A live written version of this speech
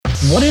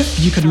What if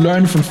you could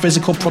learn from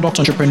physical product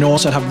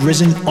entrepreneurs that have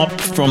risen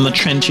up from the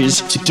trenches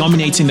to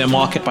dominating their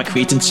market by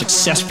creating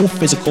successful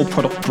physical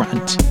product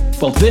brands?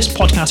 Well, this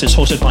podcast is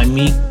hosted by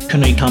me,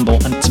 Kunle Campbell,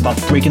 and it's about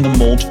breaking the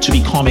mold to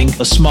becoming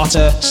a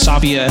smarter,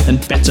 savvier,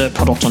 and better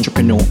product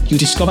entrepreneur. You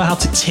discover how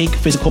to take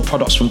physical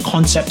products from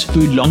concept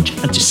through launch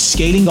and to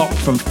scaling up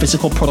from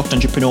physical product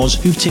entrepreneurs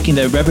who've taken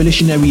their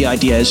revolutionary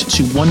ideas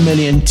to 1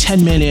 million,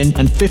 10 million,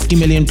 and 50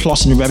 million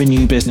plus in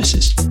revenue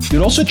businesses.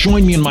 You'll also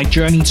join me on my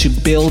journey to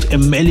build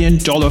 $1 million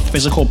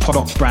physical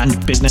product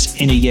brand business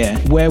in a year,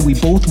 where we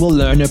both will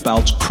learn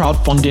about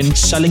crowdfunding,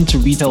 selling to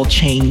retail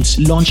chains,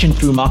 launching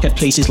through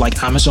marketplaces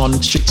like Amazon,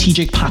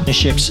 strategic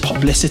partnerships,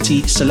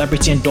 publicity,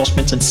 celebrity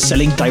endorsements, and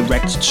selling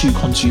direct to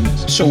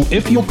consumers. So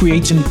if you're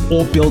creating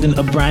or building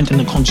a brand in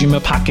the consumer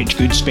packaged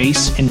goods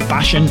space, in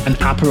fashion and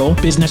apparel,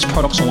 business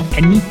products, or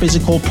any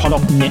physical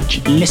product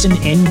niche, listen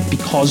in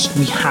because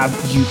we have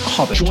you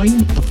covered.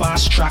 Join the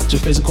fast track to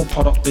physical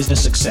product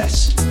business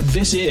success.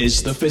 This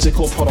is the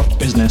Physical Product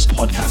Business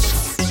Podcast.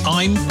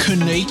 I'm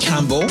Kunle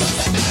Campbell.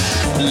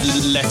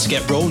 Let's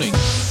get rolling.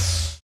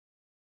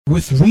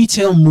 With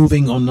retail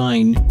moving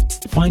online,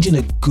 finding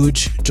a good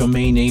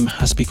domain name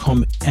has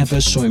become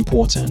ever so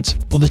important.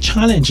 But the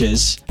challenge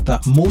is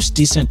that most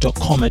decent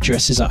 .com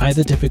addresses are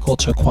either difficult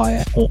to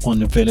acquire or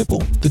unavailable.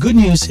 The good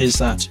news is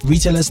that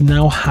retailers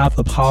now have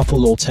a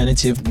powerful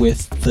alternative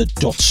with the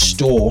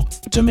 .store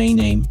domain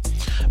name.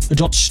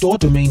 The .store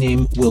domain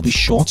name will be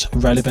short,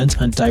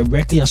 relevant, and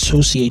directly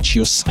associate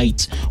your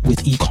site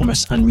with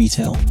e-commerce and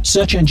retail.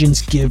 Search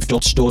engines give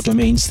 .store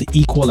domains the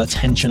equal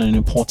attention and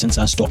importance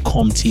as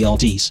 .com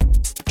TLDs.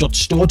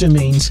 .store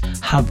domains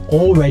have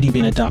already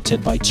been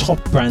adapted by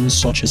top brands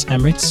such as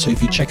Emirates. So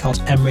if you check out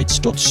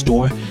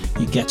Emirates.store,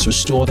 you get to a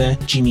store there.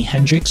 Jimi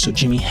Hendrix, so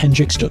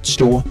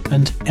JimiHendrix.store,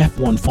 and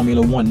F1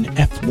 Formula One,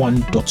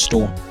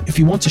 F1.store. If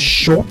you want a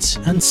short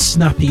and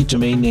snappy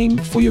domain name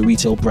for your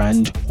retail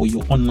brand or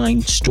your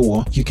online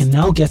store, you can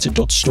now get a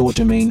 .store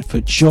domain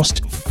for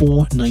just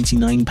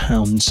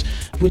 £4.99,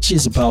 which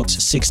is about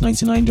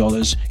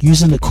 $6.99,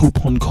 using the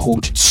coupon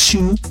code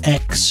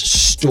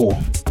 2XSTORE.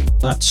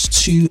 That's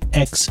 2XSTORE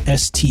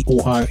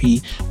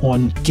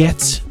on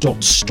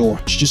get.store.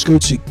 Just go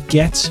to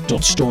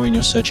get.store in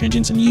your search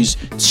engines and use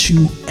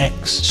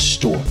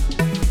 2XStore.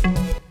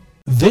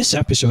 This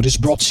episode is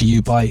brought to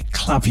you by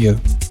Klaviyo.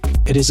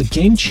 It is a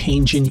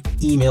game-changing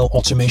email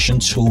automation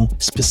tool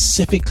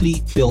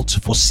specifically built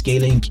for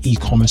scaling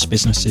e-commerce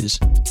businesses.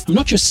 I'm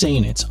not just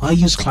saying it, I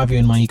use Klaviyo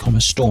in my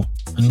e-commerce store,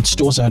 and in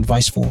stores I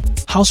advise for.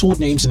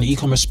 Household names in the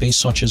e-commerce space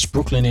such as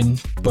Brooklyn Inn,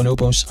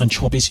 Bonobos, and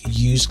Chubbies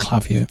use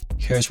Klaviyo.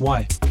 Here's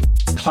why.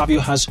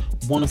 Klaviyo has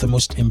one of the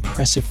most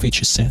impressive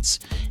feature sets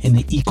in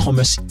the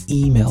e-commerce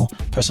email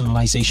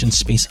personalization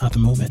space at the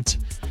moment.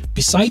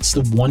 Besides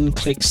the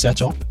one-click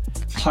setup,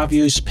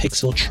 Klaviyo's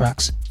Pixel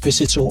tracks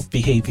visitor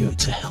behavior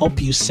to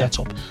help you set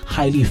up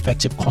highly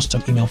effective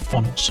custom email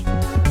funnels.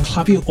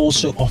 Klaviyo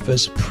also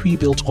offers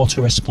pre-built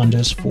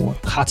autoresponders for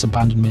cart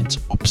abandonment,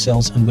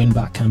 upsells, and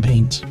win-back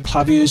campaigns.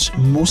 Klaviyo's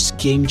most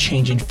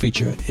game-changing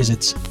feature is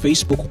its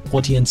Facebook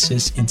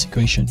Audiences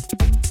integration,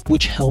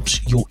 which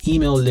helps your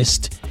email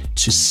list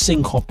to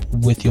sync up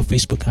with your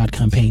Facebook ad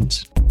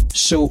campaigns.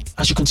 So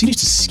as you continue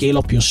to scale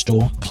up your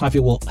store,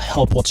 Klaviyo will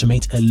help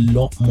automate a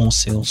lot more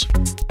sales.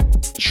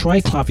 Try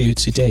Klaviyo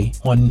today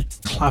on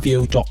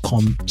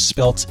klaviyo.com,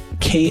 spelt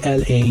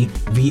KLAVIYO.com.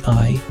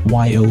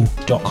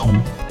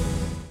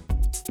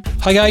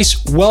 Hi guys,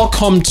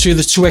 welcome to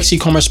the 2X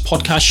e-commerce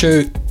podcast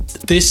show.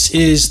 This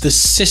is the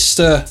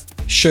sister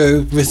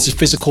show with the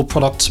Physical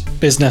Product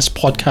Business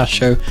podcast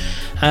show,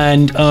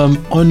 and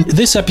on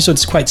this episode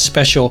it's quite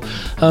special.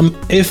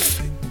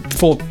 If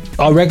for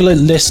our regular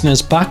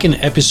listeners, back in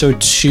episode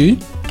 2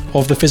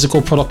 of the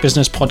Physical Product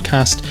Business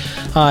podcast,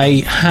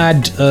 I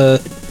had a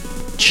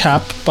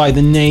chap by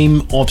the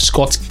name of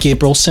Scott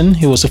Gabrielson,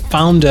 who was a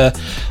founder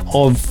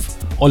of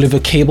Oliver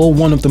Cable,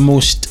 one of the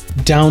most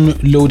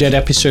downloaded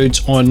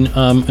episodes on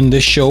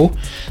this show.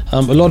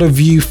 A lot of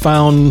you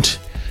found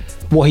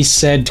what he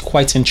said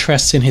quite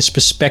interesting, his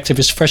perspective,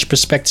 his fresh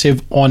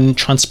perspective on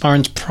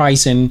transparent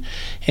pricing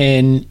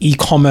in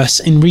e-commerce,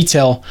 in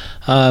retail,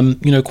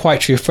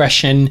 quite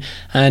refreshing.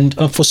 And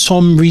for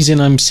some reason,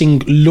 I'm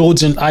seeing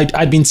loads, and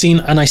I'd been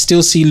seeing, and I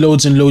still see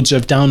loads and loads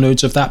of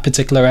downloads of that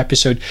particular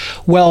episode.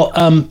 Well,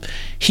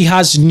 he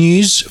has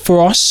news for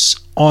us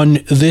on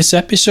this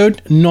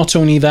episode. Not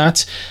only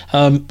that,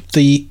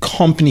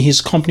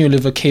 his company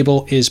Oliver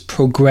Cable is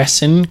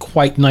progressing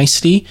quite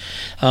nicely,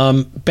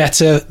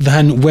 better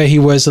than where he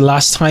was the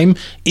last time,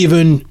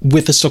 even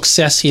with the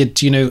success he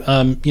had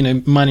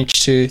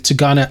managed to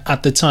garner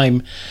at the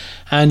time.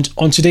 And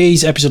on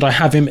today's episode I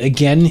have him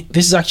again.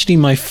 This is actually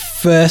my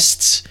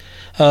first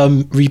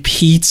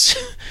repeat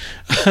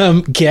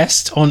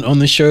guest on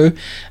the show,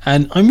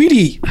 and I'm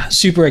really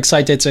super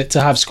excited to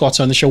have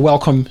Scott on the show.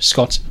 Welcome,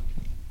 Scott.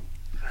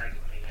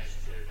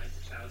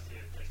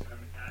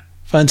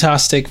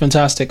 Fantastic.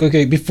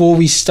 Okay, before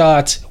we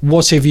start,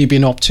 what have you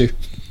been up to?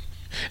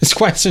 It's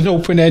quite an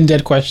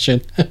open-ended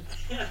question. A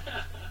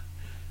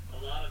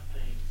lot of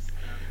things,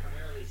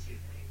 primarily two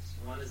things.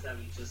 One is is that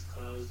we just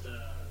closed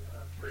a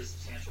pretty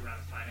substantial round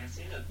of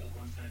financing of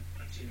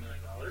 $1.2 million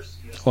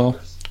US Well,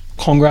 dollars.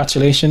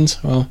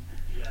 congratulations. Well,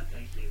 Yeah,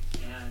 thank you.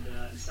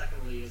 And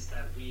secondly is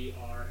that we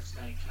are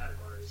expanding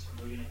categories.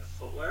 We're moving into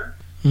footwear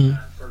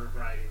for a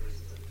variety of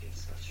reasons that we can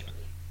discuss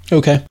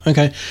shortly.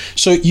 Okay.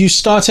 So you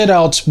started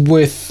out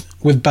with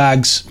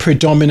bags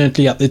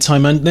predominantly at the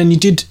time, and then you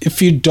did a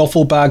few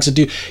duffel bags.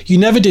 You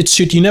never did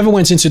suit. You never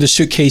went into the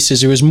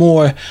suitcases. It was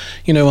more,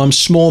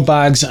 small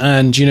bags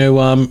and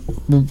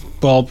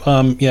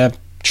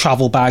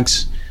travel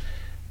bags.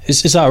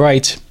 Is that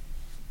right?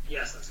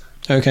 Yes, that's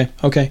right.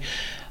 Okay.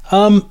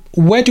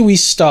 Where do we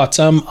start?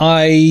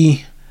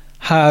 I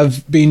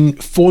have been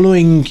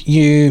following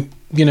you.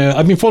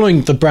 I've been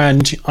following the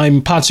brand.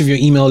 I'm part of your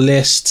email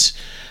list.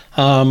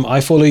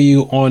 I follow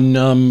you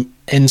on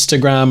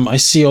Instagram. I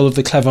see all of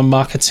the clever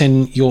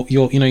marketing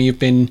you've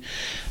been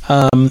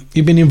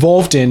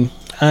involved in,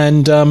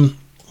 and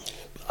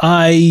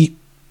I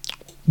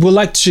would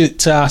like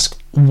to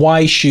ask,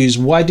 why shoes?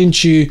 Why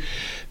didn't you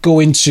go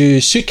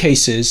into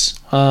suitcases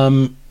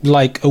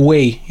like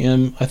Away?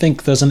 I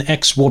think there's an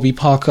ex-Warby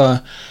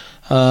Parker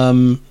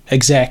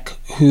exec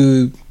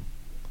who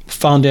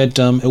founded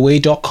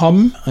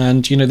away.com,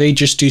 and they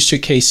just do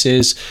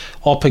suitcases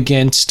up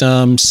against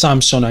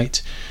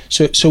Samsonite.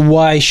 So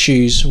why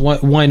shoes?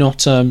 Why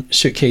not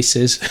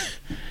suitcases?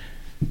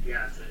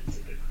 Yeah, it's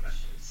a good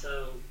question.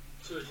 So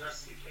to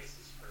address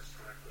suitcases first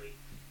correctly,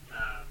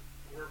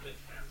 we're big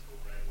fans of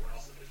Away. We're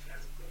also big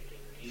fans of Blade.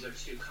 And these are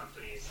two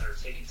companies that are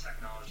taking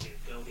technology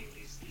and building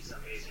these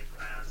amazing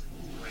brands and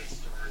these great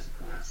stories and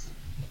the rest.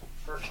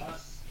 For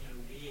us,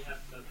 we have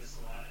focused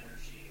a lot of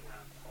energy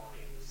around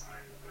quality and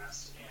design and the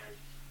rest, and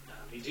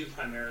we do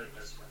primarily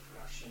most of our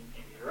production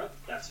in Europe.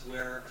 That's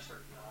where our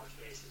sort of knowledge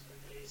base has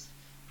been based.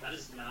 That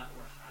is not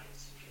where high-end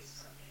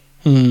suitcases are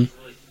made. There's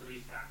really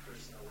three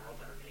factories in the world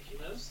that are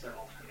making those. They're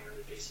all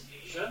primarily based in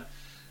Asia,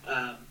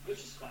 which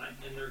is fine,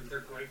 and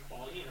they're great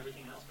quality and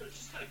everything else, but it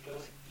just kind of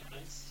goes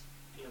against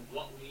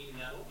what we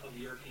know of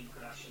European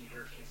production,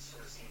 European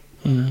sourcing,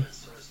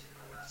 sourcing,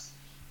 and the rest.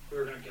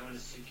 We were going to go into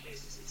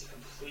suitcases. It's a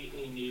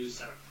completely new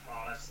set of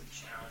products and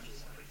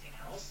challenges and everything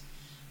else,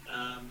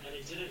 and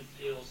it didn't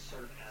feel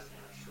sort of as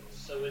natural.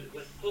 So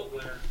with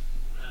footwear,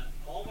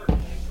 all of our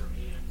bags were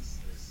made in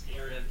this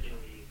area of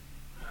Italy.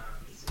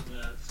 It's in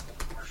it's called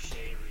the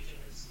Marseille region.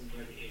 It's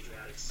near the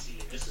Adriatic Sea.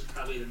 And this is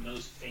probably the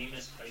most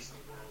famous place in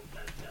the world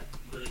that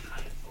really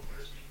high-end footwear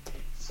is being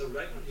made. So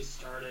right when we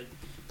started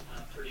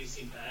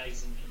producing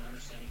bags and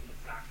understanding who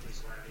the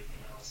factories were and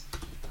everything else,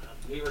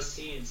 we were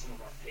seeing some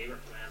of our favorite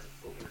brands of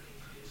footwear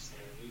being produced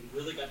there. We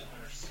really got to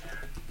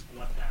understand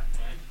what that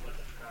meant, what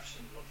the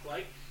production looked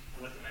like, and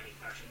what the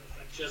manufacturing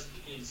looked like, just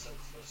being so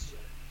close to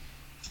it.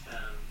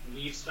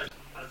 We've spent a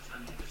lot of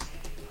time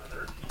understanding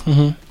leather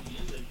and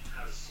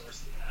how to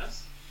source the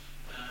best,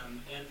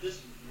 and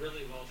this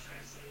really well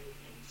translated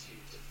into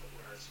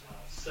footwear as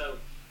well. So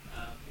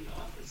we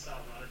often saw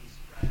a lot of these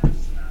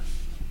brands that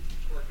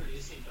were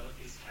producing both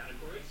these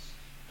categories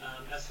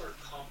as sort of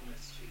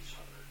complements to each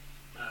other.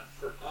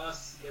 For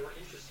us, they were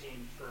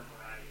interesting for a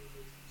variety of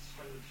reasons.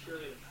 From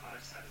purely the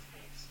product side of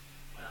things,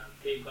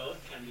 they both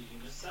can be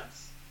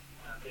unisex.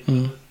 They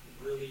both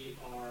really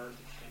are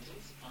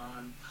dependent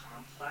on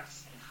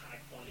complex and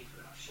high-quality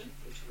production,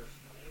 which we're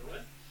familiar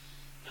with.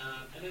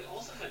 And they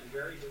also had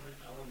very different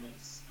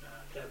elements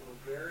that were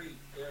very,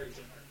 very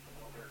different from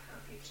what we're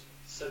currently doing.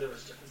 So there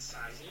was different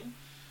sizing,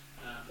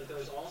 but there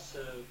was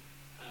also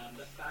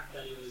the fact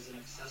that it was an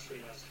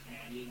accessory that was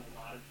commanding a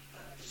lot of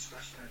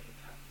discretionary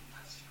impact from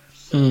customers.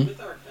 So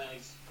with our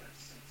bags, for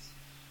instance,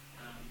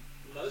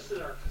 most of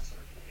our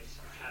customer base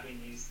are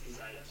having these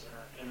items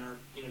and are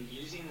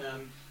using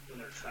them when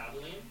they're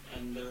traveling,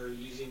 and they're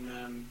using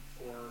them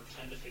for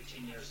 10 to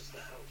 15 years as the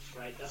host,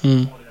 right? That's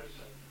the quality that we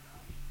build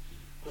around.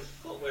 With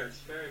footwear,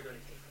 it's very, very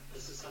different.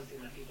 This is something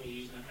that people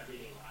use in their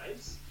everyday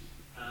lives,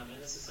 and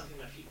this is something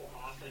that people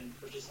often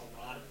purchase a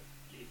lot of.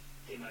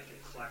 They might be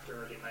a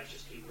collector, or they might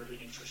just be really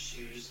into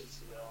shoes,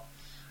 if you will.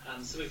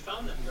 So we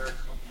found them very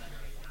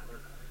complementary in that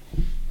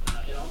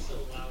regard. It also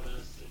allowed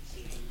us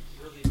to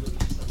really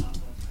release a lot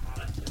more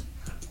product than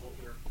kind of what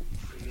we were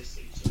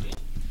previously doing.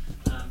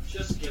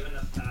 Just given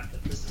the fact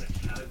that this is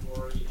a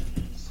category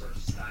and sort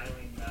of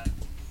styling that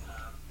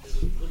is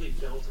really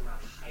built around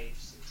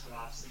hypes and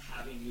drops and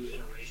having new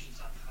iterations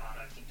on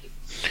product and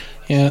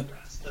different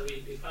silhouettes. So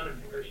we found a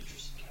very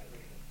interesting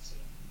category.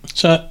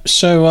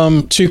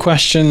 So two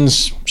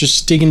questions,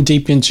 just digging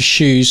deep into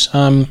shoes.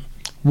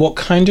 What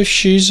kind of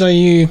shoes are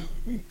you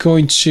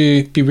going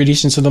to be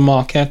releasing to the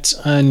market,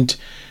 and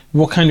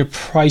what kind of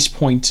price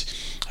point?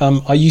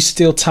 Are you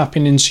still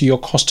tapping into your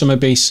customer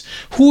base?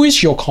 Who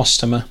is your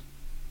customer?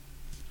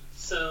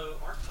 So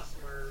our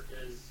customer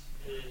is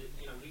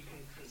we can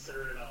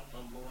consider it a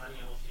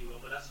millennial, if you will,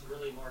 but that's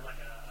really more like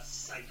a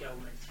psycho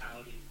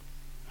mentality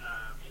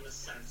in the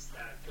sense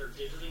that they're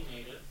digitally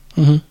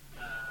native.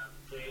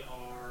 They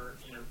are,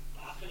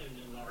 often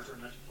in larger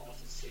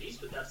metropolitan cities,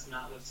 but that's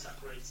not what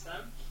separates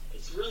them.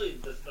 It's really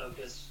the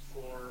focus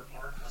for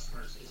our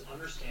customers is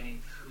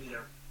understanding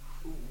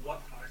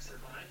what products they're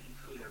buying and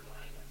who they're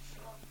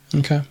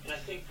Okay. And I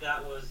think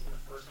that was in the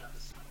first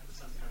episode,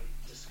 something that we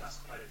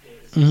discussed quite a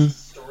bit, is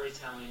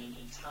storytelling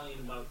and telling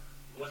about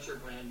what your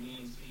brand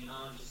means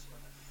beyond just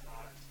what the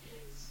product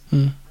is.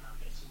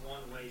 It's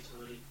one way to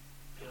really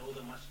build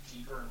a much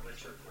deeper and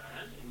richer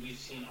brand, and we've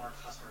seen our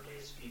customer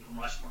base be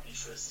much more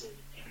interested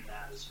in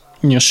that as well.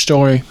 In your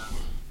story.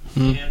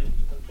 And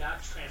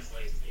that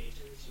translates to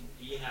ages.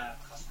 We have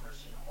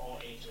customers in all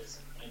ages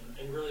and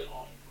really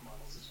all income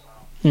levels as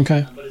well.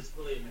 Okay. But it's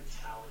really a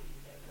mentality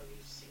that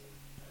we've seen.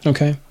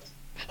 Okay.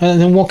 And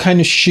then what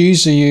kind of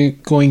shoes are you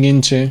going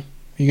into? Are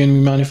you going to be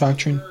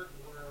manufacturing? We'll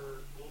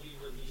be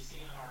releasing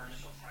our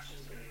initial collection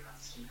is going to be around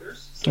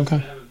sneakers. So okay. It's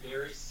going to have a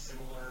very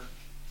similar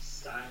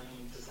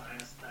styling, design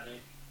aesthetic.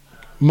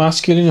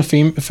 Masculine or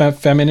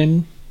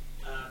feminine?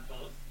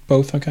 Both.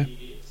 Both, okay.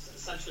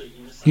 Essentially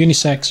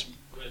unisex.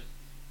 With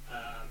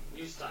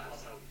new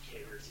styles that will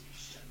cater to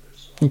each gender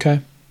as well. Okay.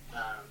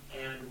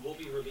 And we'll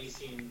be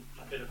releasing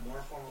a bit of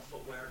more formal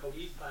footwear, but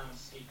we found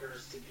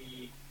sneakers to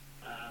be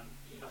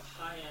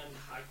high-end,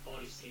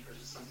 high-quality sneakers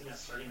is something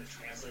that's starting to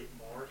translate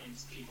more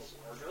into people's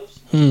wardrobes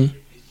than they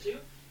used to.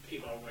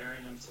 People are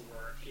wearing them to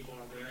work. People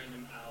are wearing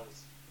them out.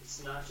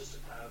 It's not just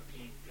about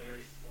being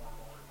very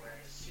formal and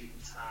wearing a suit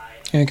and tie.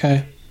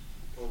 Okay.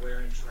 We're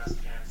wearing dress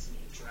pants and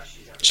dress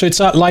shoes. So it's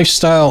that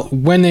lifestyle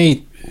when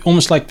they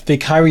almost like they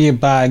carry a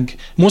bag.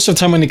 Most of the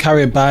time when they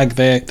carry a bag,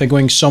 they're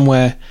going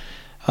somewhere,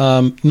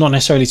 not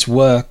necessarily to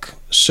work.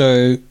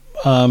 So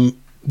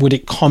would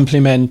it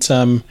complement,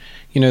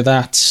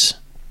 that?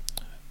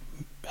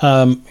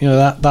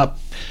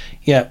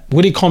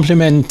 Would it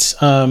complement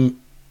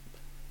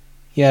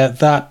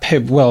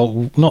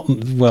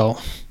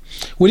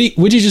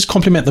would you just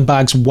complement the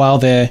bags while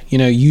they're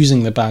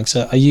using the bags?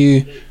 Are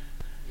you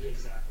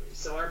exactly?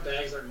 So our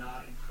bags are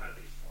not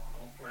incredibly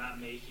formal. We're not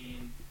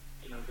making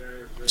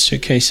very rigid,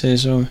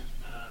 suitcases or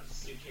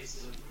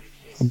suitcases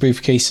or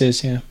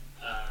briefcases, yeah.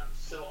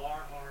 So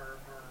our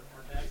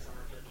bags are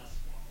a bit less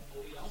formal,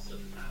 but we also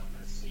found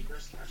that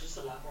sneakers are just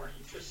a lot more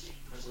interesting.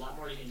 There's a lot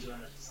more you can do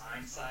on the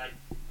design side.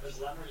 There's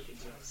a lot more you can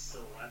do on the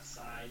silhouette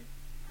side,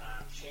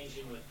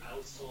 changing with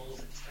outsoles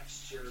and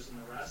textures and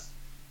the rest.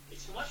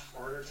 It's much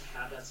harder to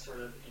have that sort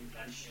of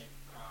invention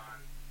on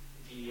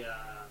the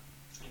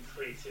and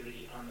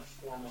creativity on the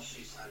formal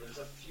shoe side. There's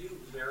a few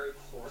very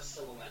core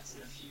silhouettes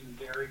and a few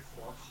very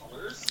core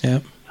colors. Yeah.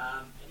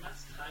 And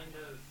that's kind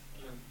of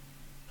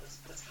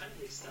that's kind of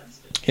the extent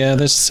of it. Yeah,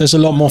 there's a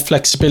lot more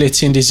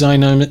flexibility in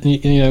design,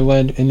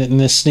 in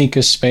the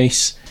sneaker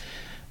space.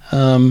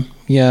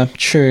 Yeah,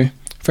 true.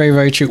 Very,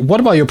 very true. What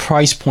about your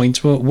price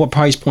point? What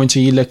price point are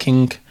you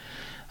looking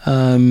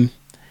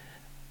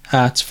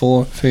at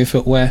for your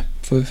footwear,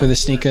 for the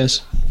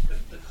sneakers?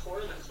 The core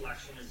of the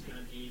collection is going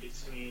to be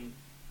between,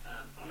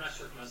 I'm not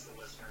sure if most of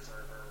the listeners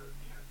are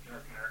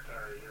North America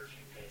or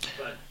European based,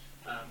 but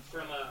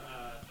from a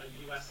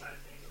US side of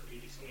things, it would be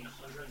between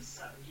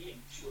 170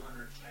 and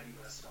 210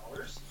 US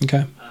dollars.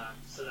 Okay.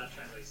 So that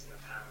translates into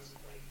pounds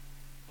of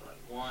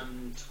like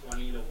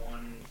 120 to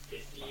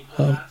 150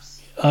 perhaps.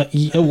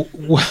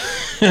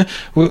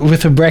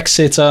 With the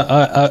Brexit,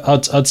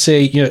 I'd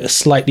say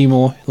slightly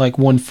more, like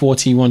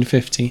 140,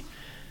 150.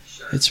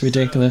 Sure. It's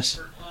ridiculous.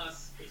 So for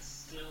us, it's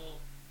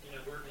still we've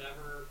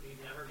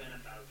never been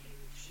about being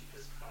the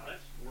cheapest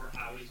product. We're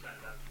always been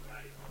about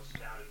providing the most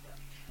value that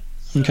we can.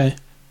 So Okay.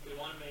 we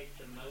want to make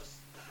the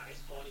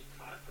highest quality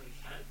product that we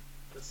can,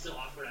 but still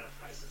offer it at a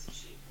price that's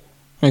achievable.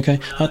 Okay.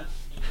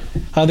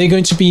 Are they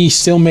going to be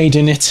still made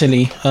in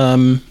Italy? Are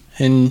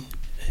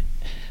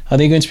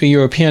they going to be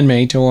European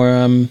made or?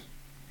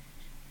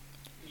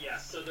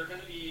 Yes, so they're going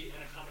to be in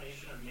a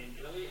combination of made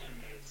in Italy and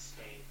made in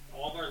Spain.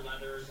 All of our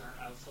leathers, our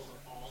outsoles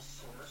are all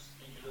sourced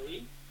in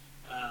Italy.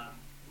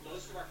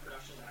 Most of our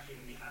production is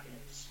actually going to be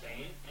happening in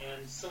Spain.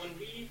 And so when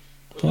we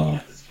were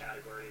looking at this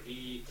category,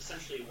 we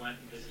essentially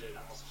went and visited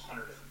almost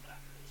 100 different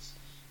factories.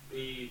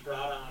 We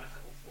brought on a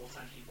couple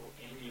full-time people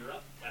in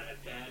Europe that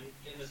had been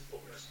in this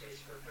footwear space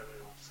for a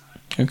very long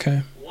time. Okay.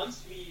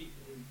 Once we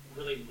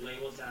really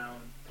labeled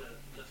down the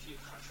few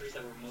countries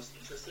that we're most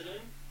interested in,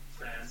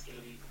 France,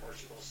 Italy,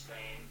 Portugal,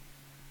 Spain,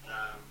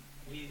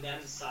 we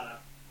then sought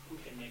out who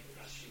can make the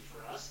best shoe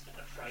for us at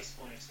the price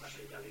point,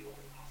 especially that we want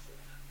to offer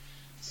them.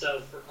 So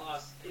for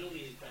us,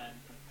 Italy's been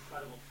an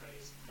incredible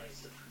place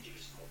to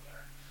produce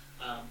footwear.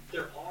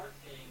 There are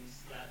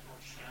things that are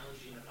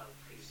challenging about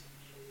producing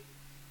in Italy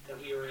that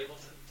we were able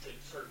to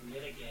sort of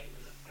mitigate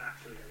with a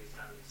factory that we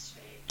found in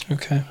Spain.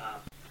 Okay.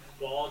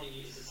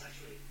 Quality is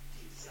essentially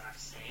the exact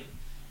same,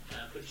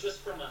 but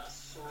just from a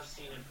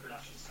sourcing and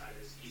production side,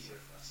 it's easier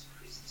for us to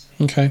produce in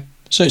Spain. Okay.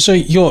 So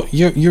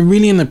you're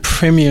really in the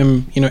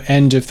premium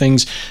end of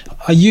things.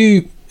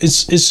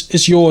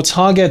 Is your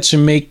target to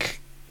make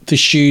the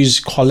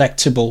shoes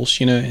collectibles,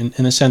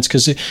 in a sense?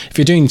 Because if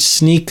you're doing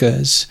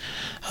sneakers,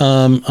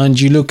 and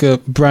you look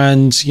at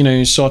brands,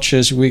 such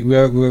as we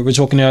were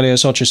talking earlier,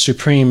 such as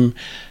Supreme,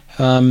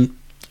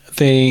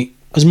 they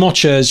as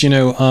much as,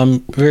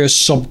 various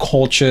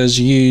subcultures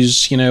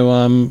use,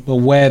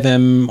 wear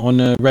them on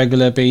a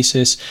regular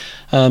basis,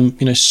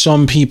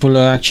 some people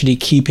are actually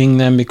keeping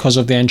them because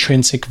of their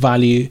intrinsic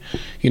value,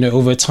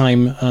 over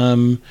time.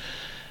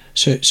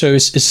 So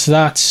is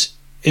that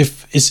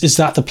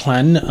the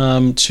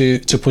plan,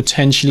 to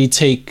potentially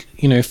take,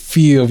 a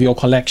few of your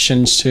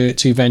collections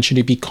to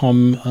eventually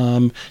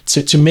become,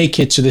 to make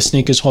it to the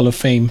Sneakers Hall of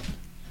Fame,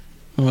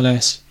 more or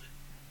less?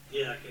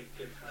 Yeah,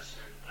 good question.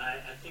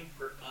 I think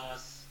for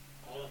us,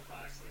 all the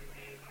products that we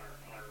make are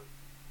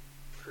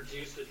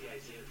produced with the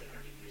idea that they're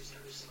going to be used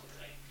every single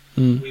day.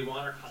 We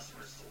want our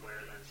customers to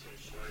wear them, to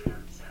enjoy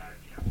them, to have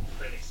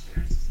great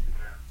experiences in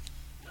them.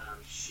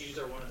 Shoes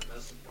are one of the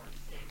most important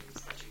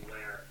things that you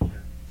wear,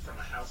 from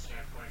a health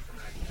standpoint, from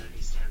an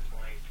identity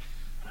standpoint.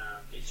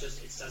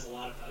 It says a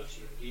lot about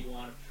you. We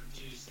want to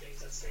produce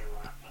things that say a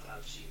lot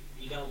about you.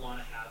 You don't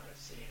want to have it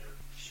sitting in a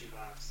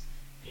shoebox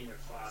in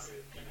your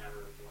closet and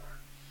never worn.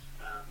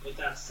 With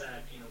that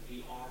said,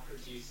 we are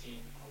producing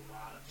a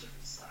lot of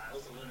different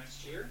styles over the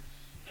next year,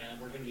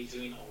 and we're going to be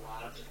doing a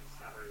lot of different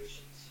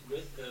collaborations.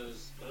 With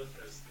both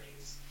those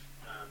things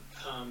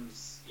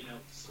comes,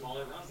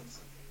 smaller runs on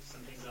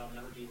some things that'll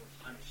never be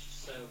replenished.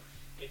 So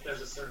if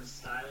there's a certain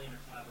styling or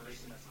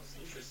collaboration that's most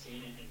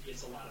interesting and it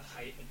gets a lot of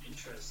hype and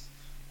interest,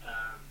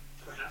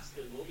 perhaps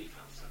it will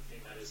become something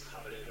that is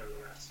coveted or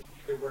the rest.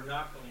 We're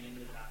not going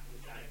into that with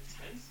that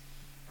intent.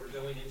 We're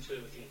going into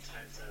it with the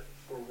intent of,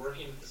 if we're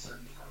working with a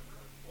certain partner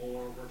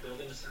or we're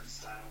building a certain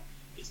style,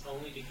 it's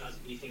only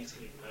because we think it's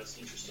going to be the most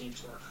interesting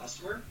to our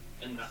customer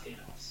and nothing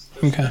else.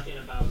 There's nothing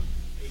about,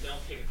 we don't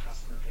pick a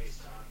customer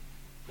based on,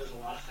 there's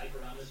a lot of hype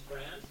around this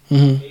brand.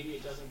 Maybe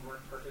it doesn't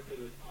work perfectly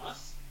with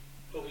us,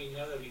 but we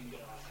know that we can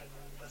get a lot of hype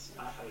around it. That's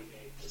not how we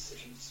make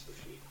decisions with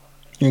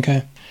people.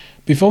 Okay.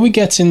 Before we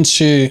get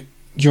into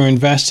your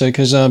investor,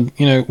 because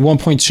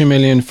 1.2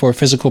 million for a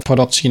physical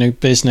product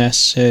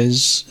business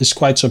is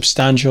quite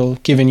substantial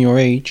given your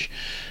age.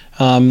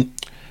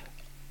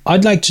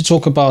 I'd like to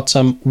talk about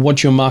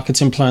what your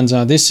marketing plans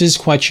are. This is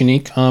quite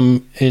unique.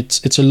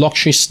 It's a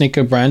luxury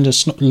sneaker brand, a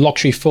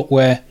luxury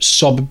footwear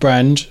sub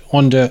brand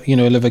under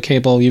Oliver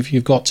Cable.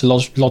 You've got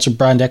lots of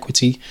brand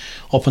equity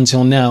up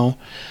until now.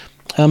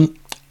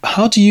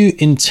 How do you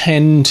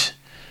intend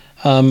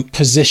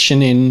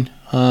positioning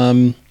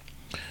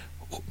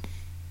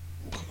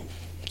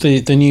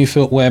the new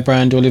footwear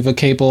brand, Oliver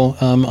Cable?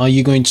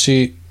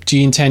 Do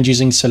you intend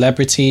using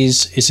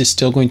celebrities? Is it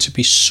still going to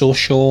be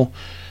social?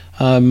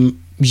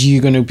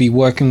 You're going to be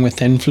working with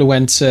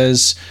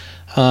influencers?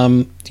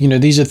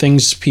 These are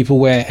things people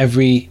wear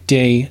every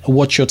day.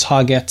 What's your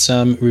target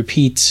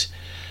repeat?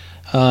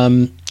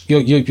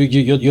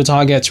 Your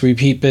target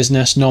repeat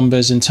business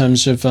numbers in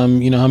terms of how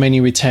many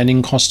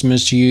returning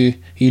customers are you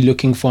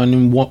looking for, and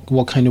in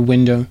what kind of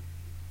window?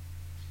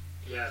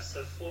 Yeah,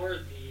 so for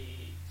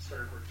the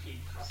sort of repeat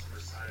customer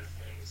side of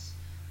things,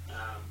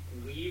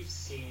 we've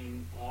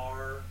seen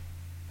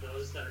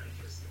those that are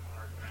interested in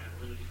our brand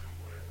really become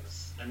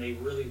loyalists, and they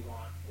really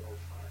want more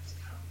product to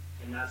come.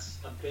 And that's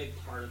a big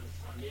part of the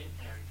funding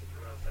and the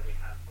growth that we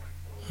have going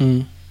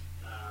forward.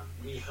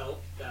 We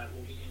hope that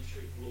we'll be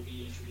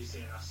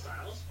introducing enough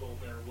styles, but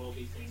there will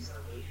be things that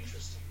are really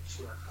interesting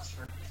to our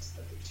customer base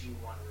that they do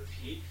want to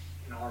repeat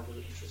and are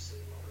really interested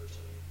in what we're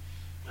doing.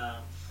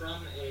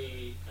 From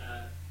a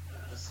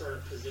sort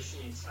of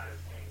positioning side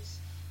of things,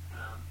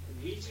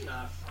 we do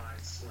not find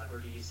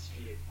celebrities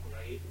to be a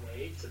great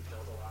way to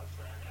build a lot of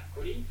brand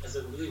equity, as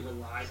it really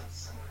relies on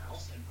someone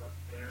else and what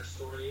their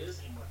story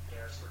is and what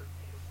their sort of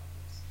profile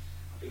is.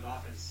 We've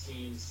often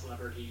seen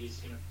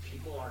celebrities,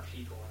 people are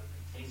people and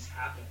things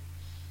happen.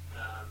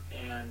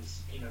 And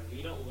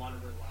we don't want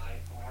to rely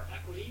our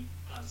equity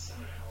on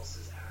someone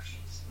else's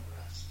actions and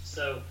the rest.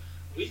 So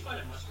we find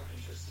it much more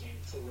interesting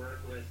to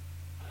work with,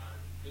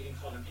 we can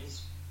call them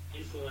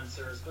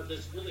influencers, but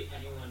there's really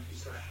anyone who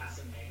sort of has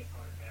a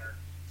megaphone in their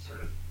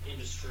sort of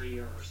industry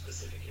or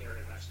specific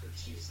area of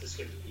expertise. This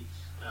could be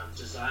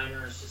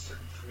designers, to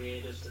certain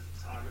creatives, to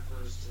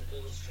photographers, to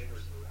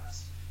illustrators, and the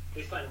rest.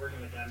 We find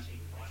working with them to be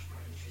much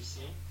more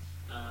interesting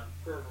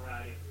for a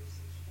variety of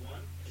reasons.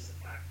 One is the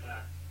fact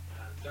that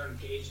their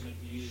engagement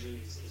usually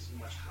is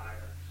much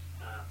higher,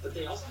 but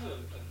they also have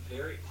a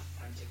very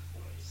authentic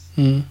voice.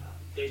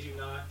 They do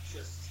not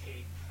just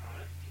take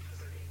product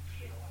because they're getting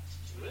paid a lot to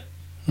do it.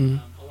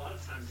 A lot of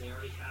times they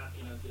already have,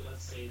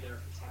 let's say they're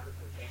a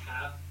photographer, they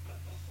have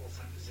a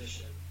full-time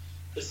position.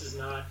 This is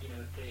not,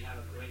 they have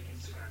a great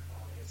Instagram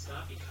following. It's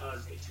not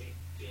because they take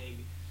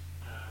big,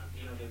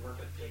 they work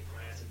with big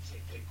brands and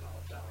take big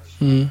dollars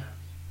from them.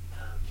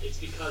 It's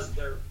because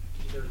either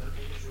their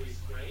imagery is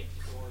great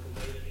or the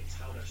way that they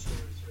tell their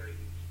story is very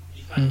unique.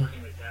 You find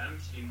working with them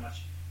to be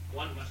much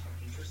more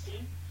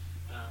interesting.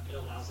 It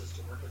allows us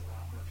to work with a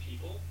lot more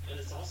people, and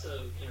it's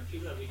also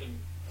people that we can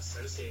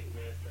associate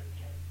with, and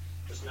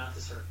there's not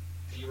this sort of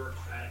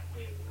bureaucratic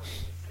way of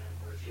working with them,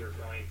 or if you're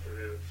going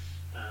through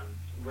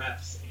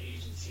reps and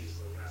agencies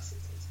or the rest,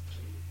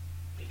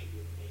 it can be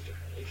a major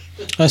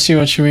headache. I see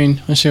what you mean.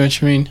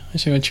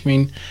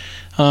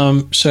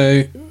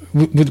 So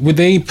would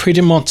they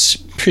pretty much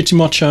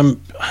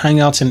hang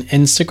out in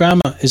Instagram?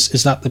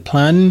 Is that the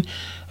plan?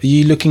 Are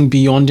you looking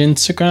beyond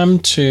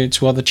Instagram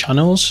to other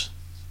channels?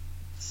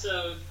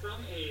 So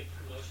from a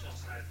promotional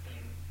side of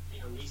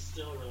thing, we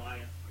still rely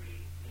on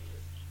three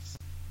major things.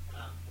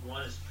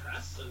 One is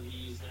press, so we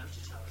use them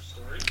to tell our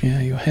story.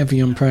 Yeah, you're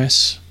heavy on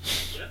press.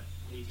 Yep,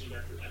 we do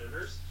that through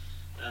editors.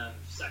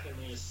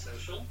 Secondly is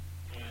social,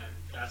 and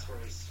that's where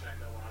we spend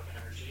a lot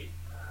of energy.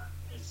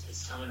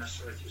 Is telling our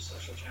story through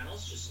social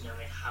channels, just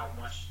knowing how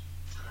much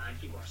time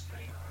people are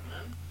spending on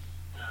them,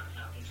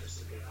 how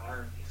interested they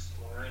are in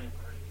exploring and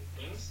learning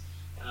new things.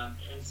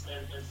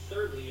 And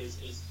thirdly is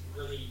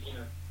really,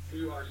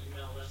 through our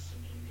email list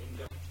and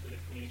going through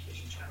the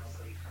communication channels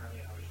that we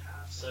currently already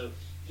have. So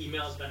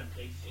email has been a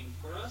big thing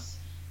for us.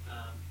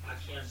 I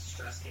can't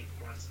stress the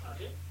importance of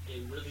it.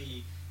 It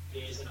really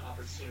is an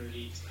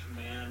opportunity to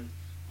command,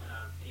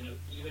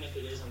 even if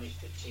it is only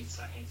 15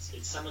 seconds,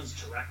 it's someone's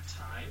direct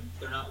time.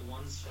 They're not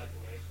one swipe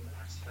away from the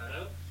next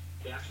photo.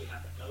 They actually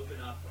have to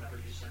open up whatever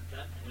you sent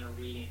them, and they're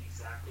reading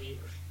exactly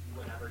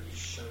whatever you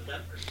showed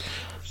them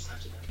or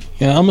sent to them.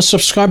 Yeah, I'm a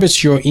subscriber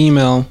to your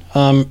email.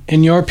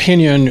 In your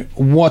opinion,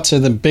 what are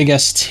the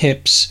biggest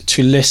tips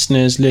to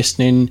listeners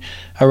listening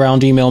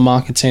around email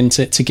marketing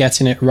to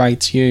getting it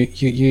right?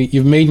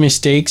 You've made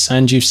mistakes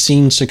and you've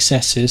seen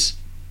successes.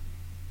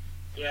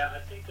 Yeah, I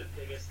think the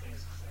biggest thing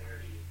is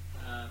clarity.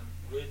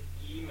 With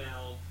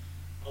email,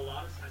 a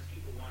lot of times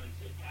people want to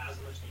get as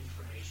much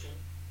information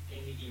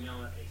in the email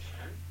that they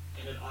can,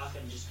 and it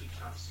often just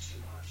becomes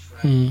too much,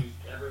 right?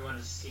 Everyone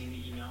has seen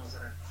the emails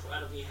that are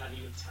incredibly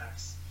heavy with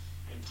text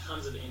and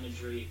tons of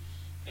imagery,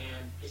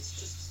 and it's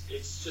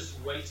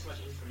just way too much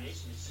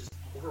information. It's just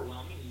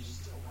overwhelming. You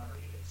just don't want to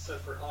read it. So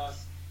for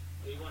us,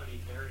 we want to be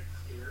very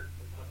clear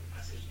with what the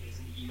message is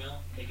in the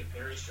email, make it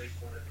very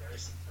straightforward, very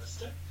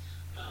simplistic.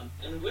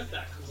 And with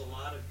that comes a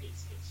lot of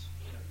it's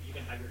you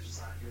can have your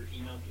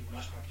email be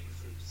much more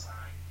beautifully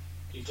designed.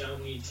 You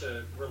don't need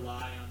to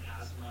rely on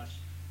as much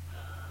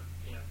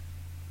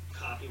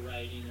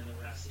copywriting and the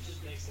rest. It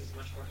just makes things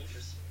much more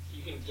interesting.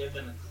 You can give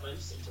them a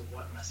glimpse into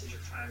what message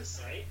you're trying to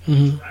say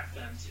and direct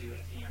them to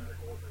at the end of the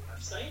goal of your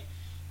website.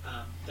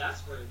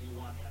 That's where we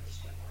want them to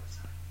spend more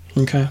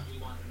time. Okay.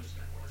 We want them to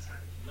spend more time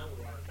in email.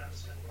 We want them to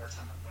spend more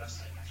time on the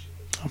website actually.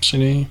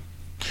 Absolutely.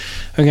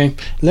 Okay,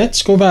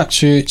 let's go back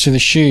to the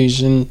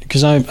shoes, and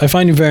because I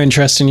find it very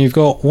interesting. You've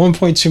got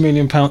 $1.2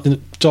 million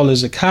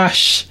of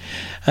cash,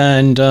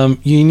 and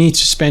you need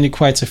to spend it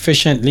quite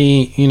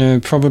efficiently.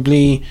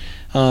 Probably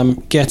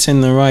getting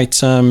the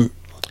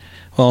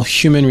right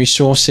human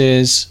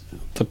resources,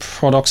 the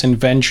products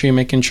inventory,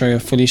 making sure you're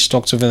fully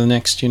stocked over the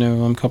next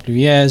couple of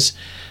years,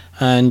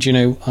 and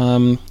you're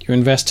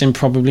investing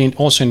probably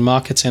also in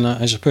marketing.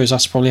 I suppose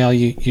that's probably how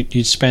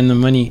you'd spend the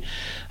money.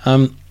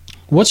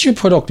 What's your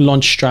product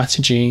launch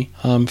strategy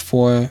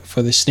for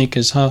the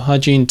sneakers? How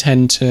do you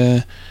intend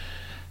to?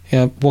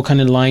 What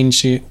kind of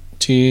lines do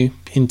you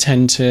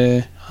intend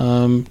to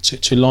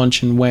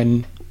launch, and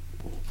when?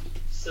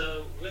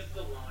 So with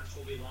the launch,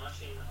 we'll be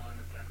launching on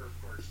November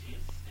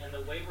 14th, and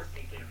the way we're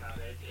thinking about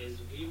it is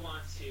we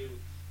want to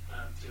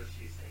do a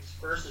few things.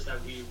 First is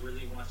that we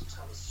really want to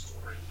tell the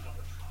story of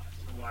the product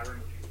and why we're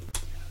moving to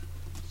the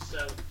category.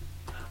 So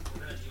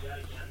we're going to do that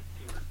again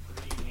through our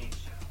three main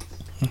channels.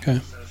 Okay.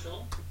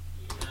 Social,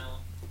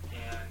 email,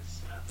 and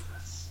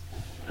press.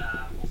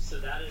 So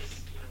that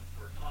is,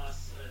 for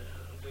us,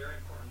 a very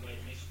important way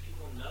to make sure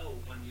people know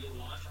when we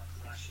launch our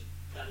collection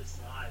that it's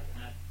live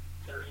and that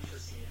they're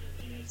interested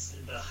in it,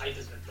 and the hype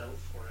has been built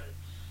for it.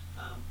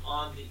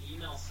 On the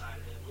email side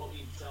of it, what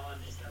we've done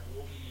is that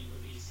we'll be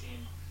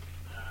releasing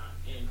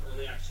in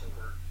early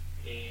October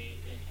an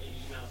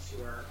email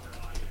to our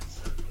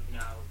audience of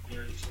now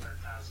nearly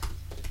 200,000.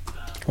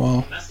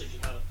 Wow. A message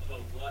about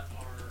what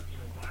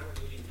why we're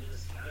moving into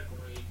this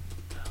category,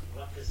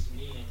 what this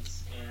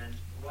means, and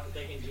what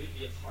they can do to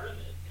be a part of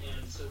it.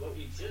 And so what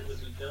we did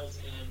was we built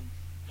in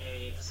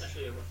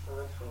essentially a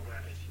referral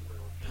program, if you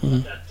will. And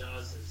what that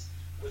does is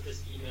with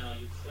this email,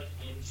 you click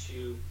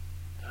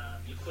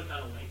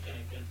on a link and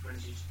it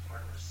brings you to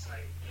part of our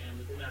site. And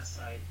within that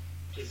site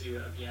gives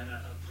you again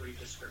a brief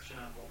description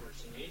on what we're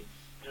doing,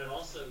 and it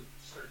also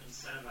sort of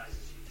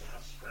incentivizes you to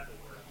help spread the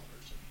word of what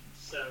we're doing.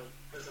 So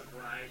there's a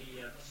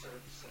variety of sort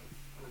of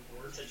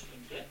rewards that you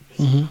can get based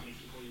on how many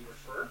people you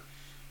refer.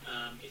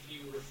 If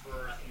you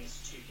refer, I think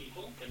it's 2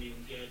 people, then you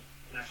can get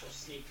an actual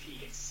sneak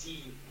peek and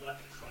see what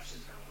the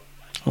collection's going to look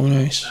like. Oh,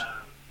 nice.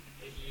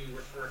 If you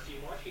refer a few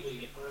more people,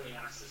 you get early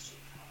access to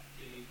the product.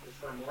 If you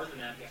refer more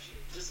than that, you actually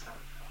get a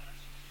discounted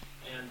product.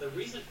 And the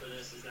reason for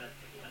this is that,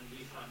 again,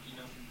 we found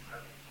email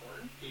incredibly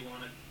important. We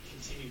want to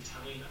continue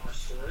telling our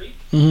story,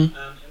 and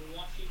we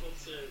want people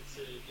to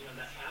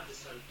that have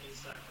this sort of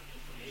insight or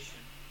information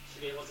to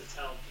be able to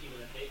tell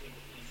people that they think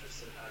would be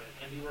interested about it,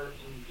 and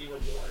be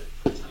rewarded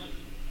for telling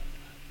people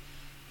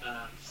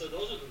about that. So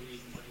those are the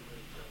reasons that we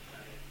really built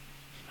that in.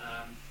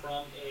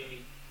 From a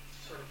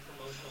sort of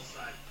promotional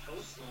side,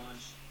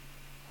 post-launch,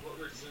 what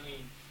we're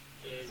doing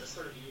is a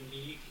sort of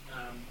unique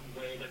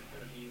way that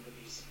we're going to be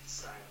releasing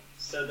styling.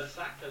 So the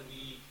fact that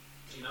we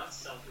do not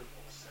sell through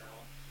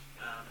wholesale,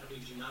 and we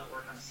do not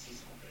work on a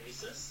seasonal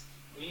basis,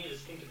 we need to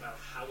think about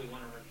how we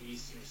want to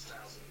release new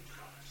styles of new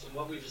products. And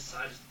what we've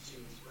decided to do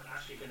is we're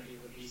actually going to be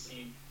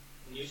releasing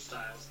new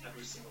styles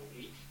every single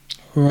week.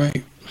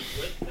 Right.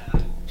 With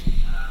that,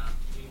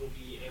 we will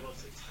be able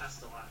to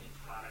test a lot of new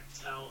product,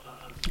 tell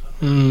a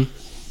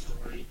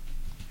story,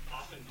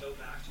 often go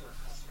back to our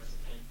customers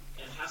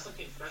and have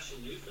something fresh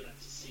and new for them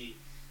to see.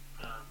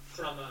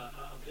 From a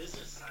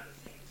business side of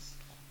things,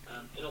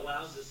 it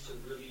allows us to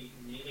really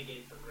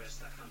mitigate the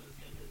risk that comes with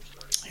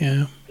inventory.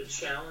 Yeah. The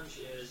challenge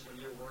is when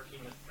you're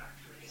working with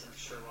factories, I'm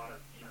sure a lot of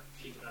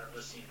people that are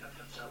listening have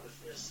dealt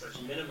with this. There's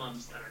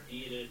minimums that are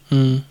needed.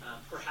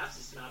 Perhaps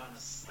it's not on a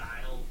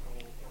style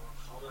or a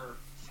color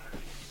side of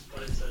things,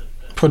 but it's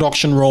a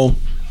Production role.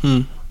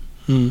 So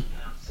if we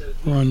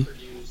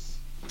produce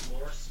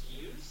more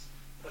SKUs,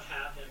 but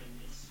have them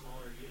in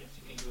smaller units,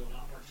 you can do a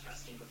lot more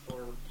testing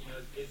before.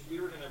 If we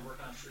were going to work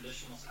on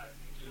traditional side of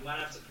things, you might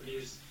have to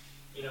produce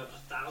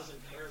 1,000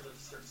 pairs of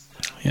certain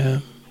styles. Yeah.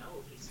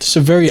 It's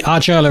a very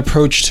agile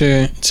approach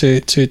to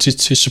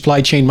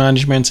supply chain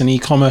management and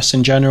e-commerce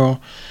in general.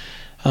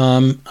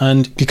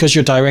 And because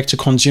you're direct to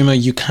consumer,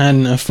 you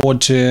can afford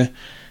to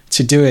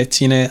do it.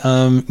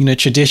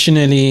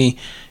 Traditionally,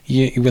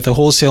 with a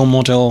wholesale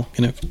model,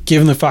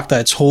 given the fact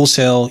that it's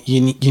wholesale,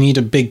 you need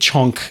a big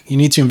chunk. You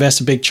need to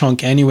invest a big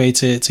chunk anyway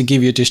to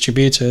give your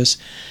distributors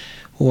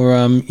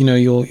or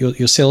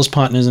your sales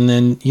partners, and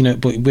then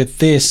But with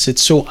this,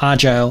 it's so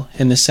agile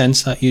in the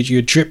sense that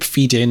you're drip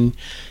feeding,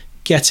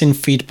 getting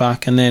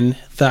feedback, and then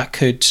that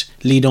could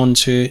lead on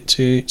to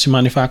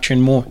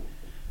manufacturing more.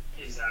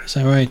 Exactly. Is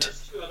that right?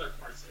 There's two other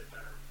parts that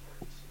are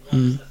important.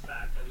 One is the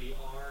fact that we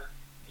are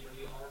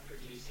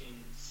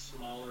producing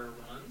smaller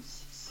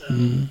runs, so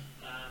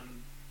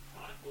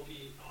product will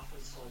be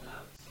often sold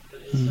out.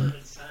 But it sort of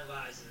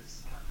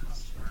incentivizes our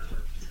customers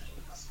or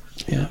potential customers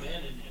to come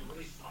in and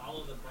really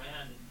follow the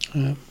brand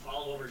and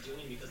follow what we're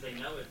doing, because they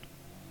know it.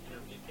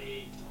 If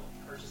they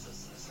don't purchase a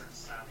certain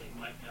style, they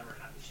might never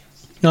have the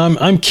chance. No,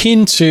 I'm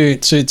keen to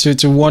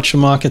watch the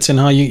markets and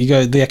how you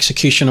go, the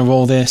execution of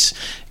all this,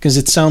 because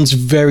it sounds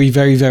very,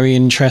 very, very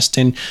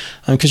interesting.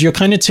 Because you're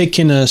kind of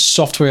taking a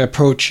software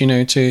approach, to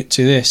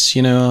this,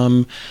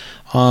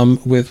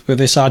 with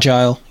this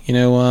agile,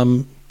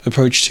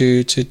 approach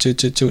to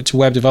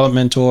web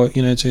development, or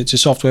to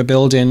software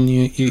building.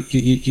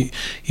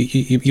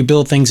 You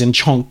build things in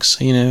chunks,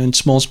 in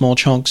small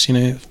chunks,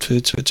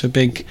 to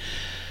big.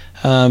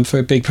 For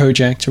a big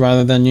project,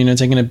 rather than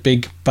taking a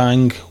big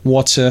bang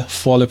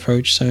waterfall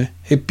approach. So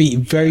it'd be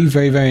very,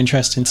 very, very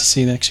interesting to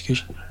see the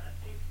execution. I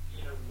think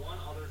one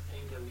other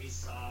thing that we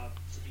saw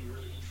to be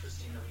really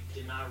interesting that we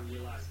did not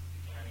realize at the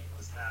beginning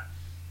was that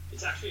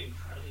it's actually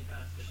incredibly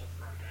beneficial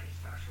for our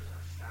manufacturers and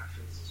our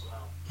factories as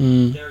well.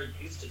 They're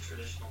used to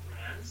traditional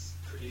brands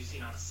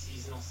producing on a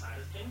seasonal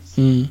side of things,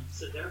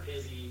 so they're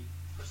busy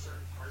for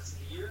certain parts of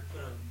the year,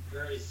 but are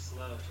very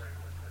slow during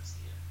other parts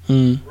of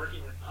the year.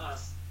 Working with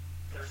us,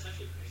 they're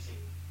essentially producing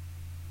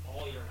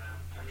all year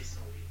round, every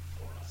single week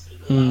for us. It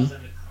allows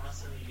them to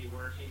constantly be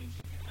working and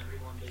keeping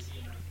everyone busy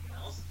and everything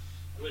else,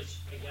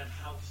 which again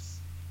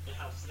helps. It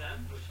helps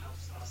them, which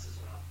helps us as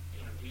well.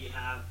 We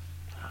have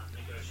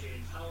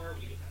negotiating power,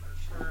 we get better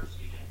terms,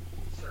 we can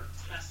sort of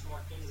test more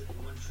things that we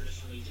wouldn't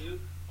traditionally do,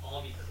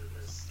 all because of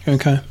this.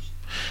 Okay.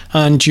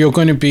 And it's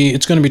going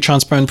to be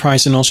transparent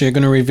pricing. Also, you're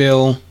going to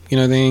reveal,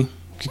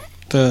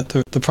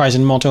 the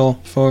pricing model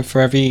for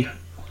every.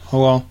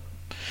 Oh well.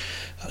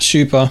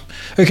 Super.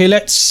 Okay,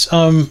 let's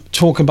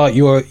talk about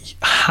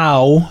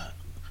how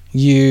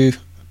you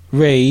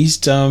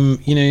raised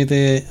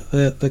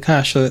the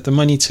cash, the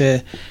money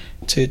to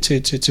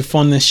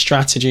fund this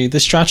strategy. The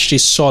strategy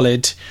is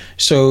solid,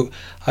 so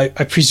I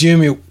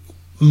presume it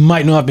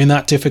might not have been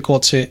that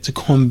difficult to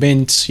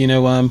convince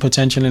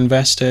potential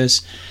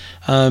investors.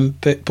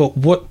 But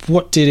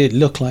what did it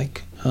look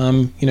like?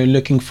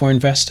 Looking for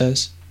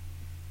investors.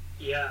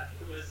 Yeah.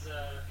 It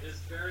was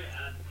very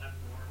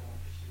abnormal,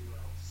 if you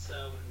will.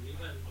 So when we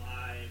went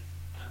live,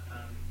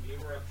 we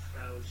were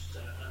approached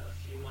a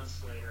few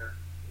months later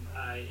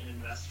by an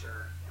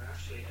investor, or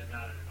actually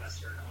not an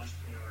investor, an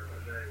entrepreneur, but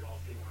a very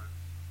wealthy one,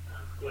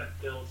 who had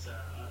built a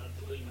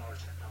 $1 billion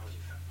technology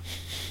company.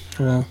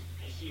 Wow.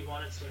 And he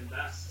wanted to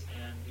invest,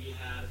 and we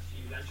had a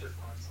few venture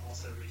funds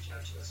also reach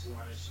out to us who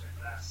wanted to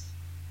invest.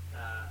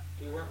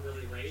 We weren't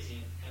really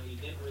raising, and we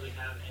didn't really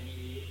have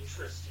any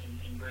interest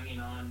in bringing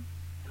on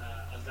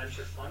a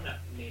venture fund that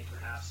may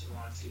perhaps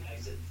want to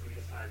exit in 3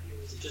 to 5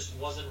 years. It just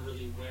wasn't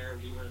really where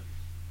we were,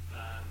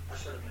 our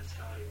sort of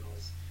mentality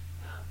was.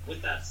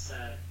 With that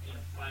said,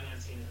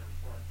 financing is an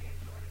important thing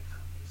for any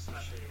company,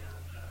 especially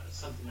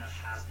something that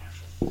has an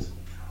actual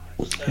physical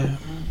product. So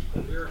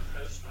when we were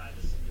approached by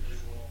this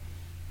individual,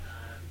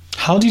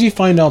 how did he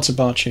find out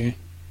about you?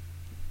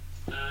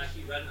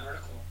 He read an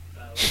article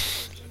about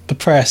the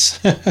press.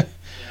 Yeah.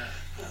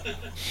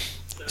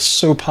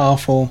 So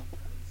powerful.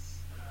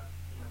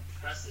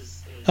 Press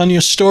is And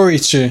your story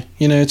too.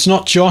 It's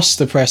not just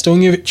the press. Don't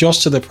give it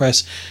just to the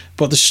press,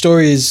 but the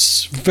story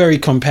is very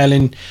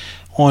compelling.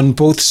 on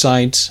both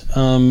sides,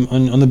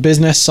 on the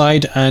business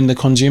side and the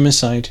consumer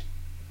side?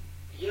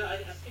 Yeah, I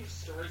think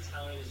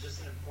storytelling is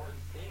just an important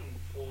thing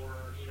for,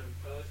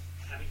 both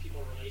having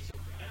people relate to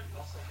a brand, but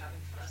also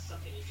having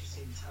something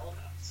interesting to tell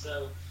about.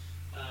 So,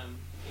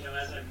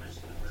 as I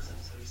mentioned in the first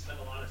episode, we spent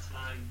a lot of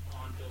time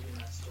on building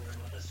that story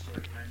and what that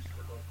story meant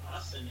for both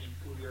us and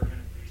who we were going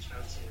to reach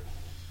out to.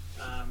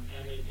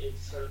 And it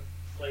sort of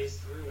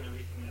plays through in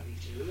everything that we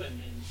do and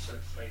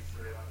sort of played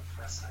through on the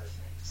press side of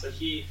things. So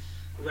he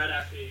read,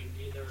 actually,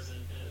 there was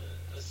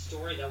a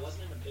story that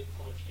wasn't in a big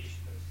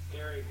publication, but it was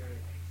very, very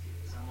lengthy.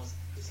 It was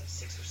like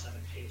 6 or 7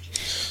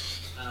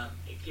 pages.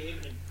 It gave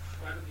an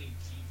incredibly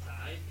deep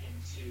dive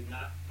into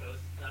not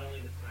only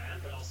the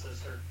brand, but also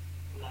sort of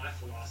my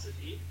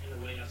philosophy and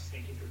the way I was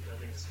thinking through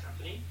building this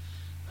company,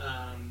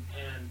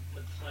 and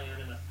the plan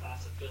and the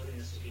thoughts of building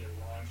this to be a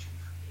long-term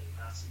company,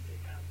 not something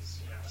that was,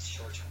 a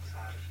short-term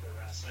project for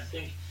us. And I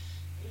think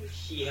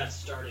he had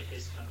started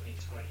his company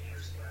 20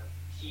 years ago.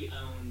 He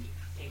owned,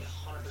 I think,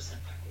 100%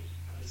 equity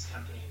of his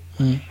company.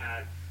 He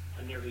had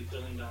a nearly $1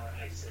 billion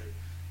exit.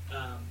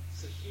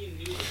 So he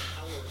knew the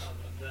power of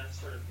that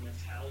sort of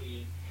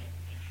mentality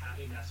and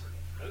having that sort of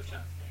approach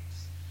on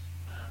things.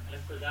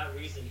 And for that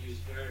reason, he was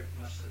very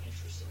much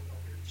interested in what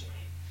we were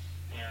doing.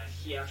 And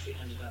he actually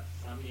ended up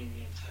funding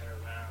the entire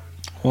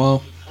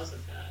round because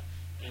of that.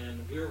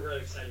 And we were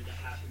really excited to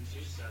have him do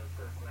so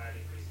for a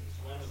variety of reasons.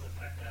 One was the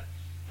fact that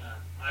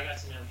I got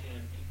to know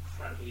him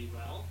incredibly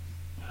well.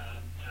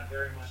 And I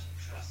very much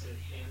trusted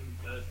him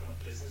both from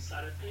a business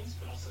side of things,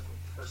 but also from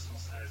a personal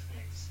side of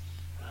things.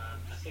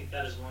 I think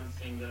that is one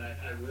thing that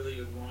I really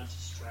would want to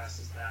stress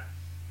is that,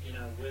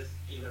 with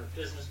either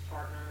business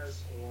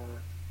partners or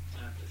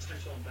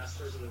potential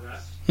investors or the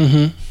rest,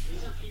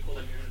 these are people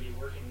that you're going to be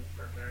working with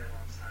for a very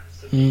long time.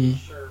 So making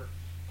sure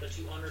that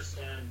you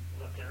understand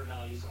what their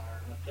values are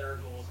and what their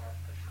goals are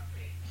for the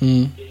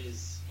company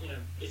is,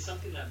 it's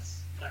something that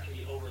can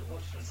be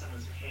overlooked when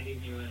someone's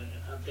handing you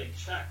a big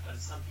check, but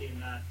it's something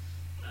that,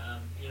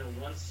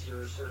 once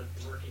you're sort of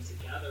working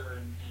together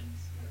and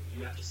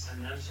you have to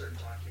send them certain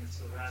documents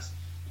to the rest,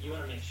 you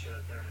want to make sure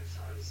that their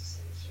mentality is the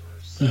same as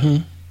yours. So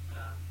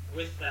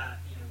with that,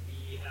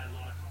 we had a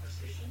lot of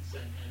conversations,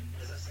 and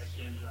as I said,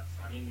 he ended up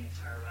funding the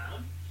entire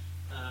round.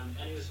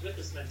 And it was with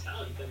this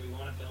mentality that we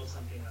want to build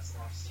something that's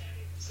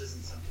long-standing. This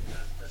isn't something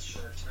that's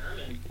short-term,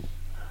 and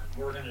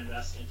we're going to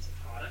invest into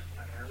product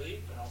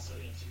primarily, but also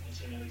into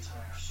continually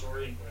telling our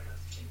story and growing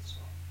the team as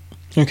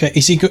well. Okay,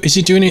 is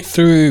he doing it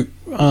through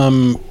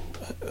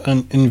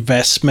an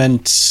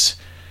investment?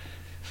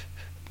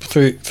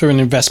 Through an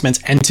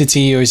investment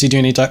entity, or is he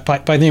doing it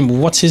by name?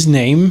 What's his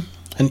name,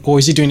 or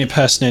is he doing it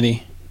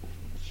personally?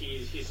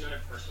 He's doing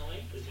it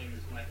personally. His name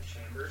is Michael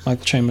Chambers.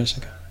 Michael Chambers.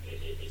 Okay.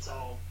 It's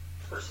all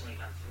personally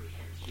done through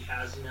him. He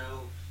has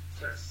no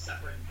sort of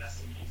separate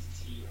investing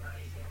entity or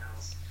anything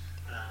else.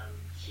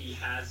 He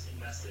has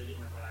invested in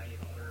a variety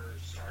of other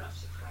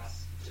startups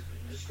across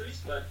different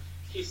industries, but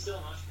he's still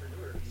an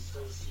entrepreneur. He's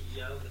still the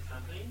CEO of the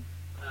company.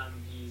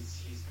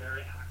 He's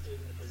very active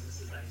in the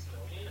businesses that he's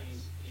building, and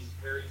he's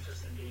very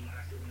interested in being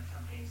active in the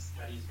companies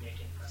that he's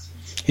making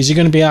investments in. Is he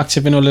going to be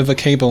active in Oliver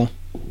Cable?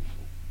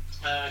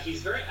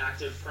 He's very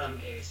active from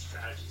a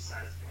strategy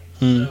side of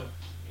things. So,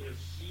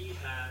 he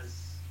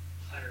has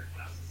hired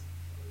thousands of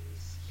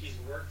employees. He's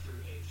worked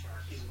through HR.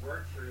 He's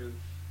worked through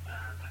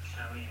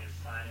accounting and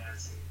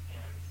finance,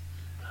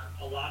 and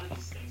a lot of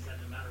these things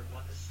that no matter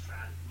what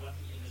what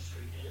the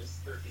industry is,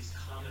 there's these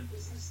common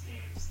business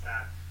themes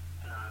that,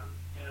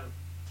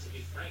 to be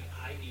frank,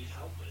 I need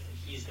help with, and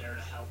he's there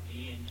to help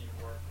me and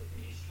work with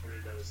me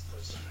through those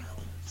different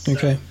elements.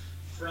 Okay.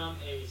 So from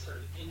a sort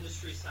of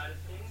industry side of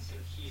things,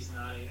 he's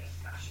not a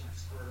fashion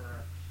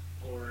expert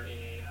or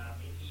an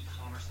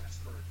e-commerce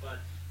expert, but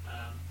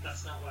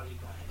that's not why we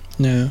brought him on.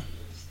 No.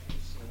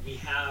 So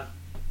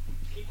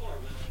people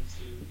are willing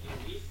to,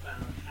 we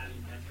found having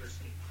mentors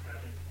to be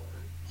incredibly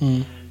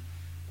important, and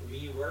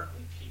we work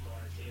with people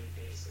on a daily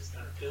basis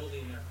that are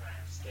building their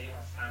brands. They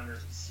are founders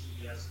and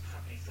CEOs of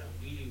companies that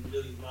we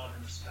really love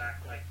and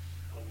respect, like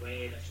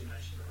Away that you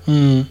mentioned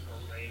earlier, or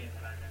Raiden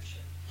that I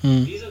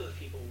mentioned. These are the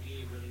people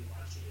we really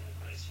want to get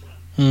advice from.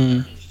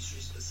 They're industry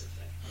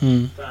specific.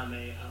 From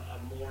a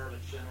more of a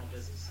general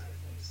business side of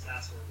things,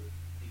 that's where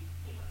we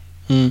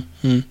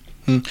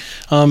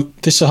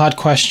This is a hard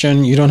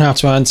question. You don't have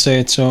to answer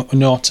it or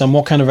not.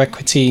 What kind of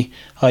equity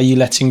are you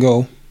letting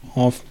go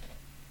of?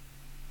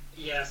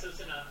 Yeah, so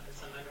it's a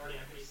minority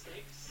equity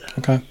stake. So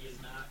okay. He is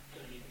not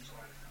going to be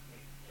controlling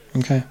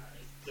the company. Okay.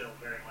 It's still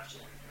very much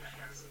in the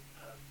hands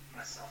of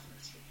myself and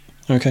the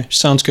team. Okay,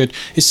 sounds good.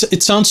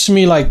 It sounds to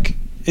me like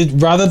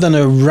rather than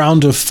a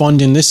round of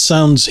funding, he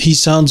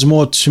sounds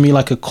more to me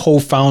like a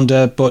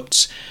co-founder,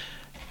 but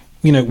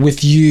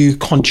with you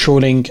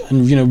controlling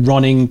and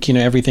running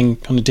everything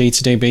on a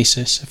day-to-day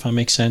basis, if that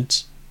makes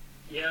sense.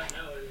 Yeah,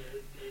 no,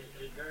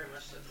 it very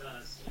much so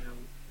does.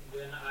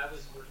 When I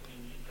was working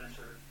in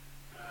venture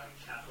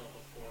capital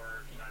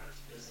before I went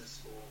to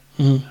business school,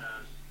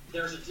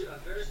 there's a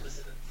very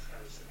specific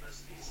approach that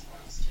most of these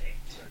funds take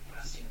to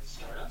investing in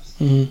startups.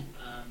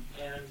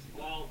 And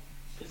while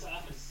it's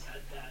often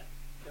said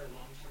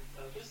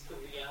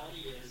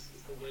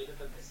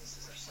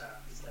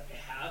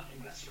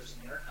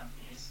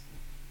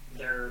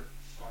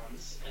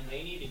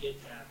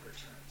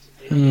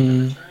don't get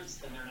the returns,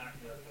 then they're not going to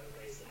be able to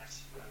raise the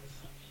next round of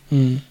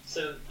funding.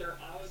 So they're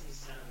always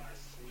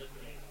incentivized to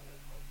liquidate all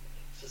their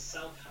portfolio, to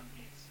sell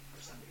companies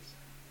for some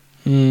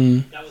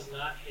reason. That was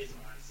not his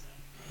mindset.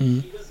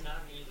 He does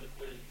not need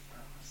liquidity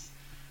from us.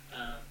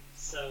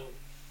 So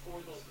for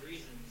those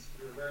reasons,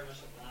 we were very much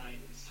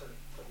aligned with sort of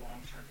the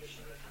long-term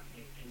vision of the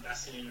company,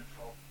 investing in it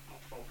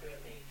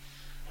appropriately.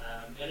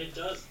 And it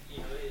does, like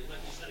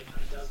you said, it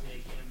kind of does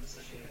make him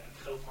essentially a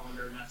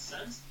co-founder in that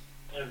sense,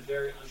 and a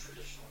very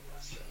untraditional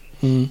investor.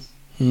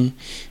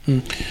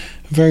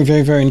 Very,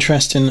 very, very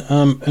interesting.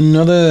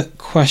 Another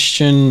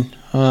question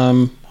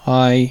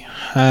I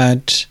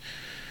had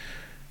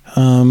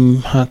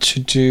to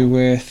do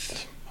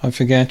with, I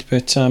forget,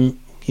 but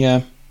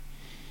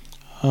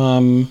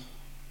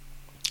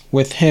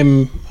with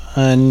him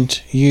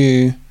and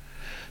you,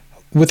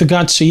 with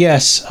regards to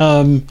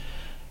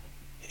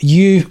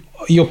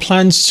your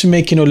plans to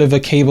make Oliver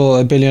Cable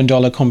a $1 billion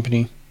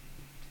company.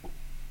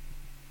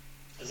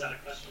 Is that a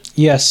question?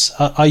 Yes.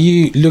 Are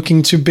you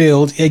looking to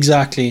build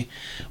exactly?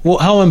 Well,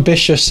 how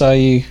ambitious are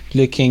you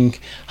looking?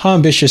 How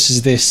ambitious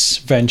is this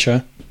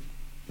venture?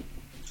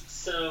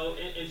 So,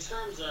 in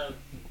terms of,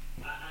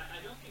 I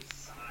don't think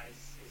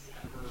size is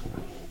ever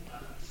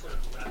sort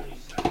of revenue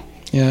strategy.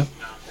 Yeah.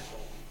 Not the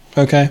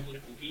goal. Okay.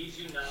 We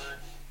do not.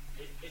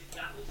 If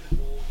that was the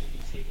goal, we'd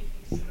be taking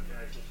things in a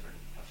very different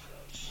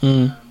approach.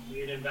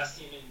 We'd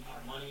investing in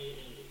our money,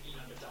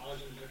 the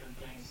dollars in different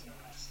things and the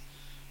rest.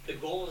 The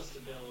goal is to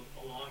build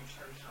a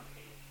long-term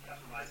company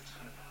that provides a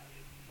ton of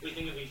value. We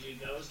think if we do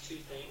those two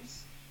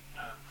things,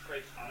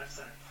 create products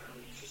that are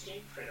incredibly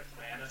interesting, create a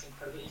brand that's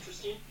incredibly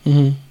interesting,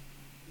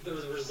 the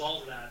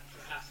result of that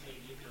perhaps may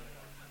be a $1 billion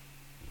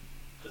company.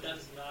 But that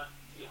is not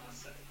the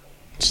onset goal.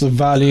 It's the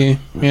value,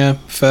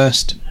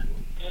 first.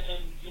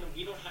 And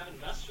we don't have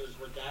investors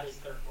where that is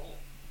their goal.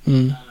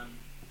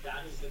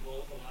 That is the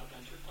goal of a lot of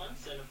venture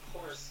funds, and of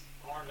course,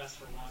 our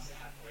investor wants to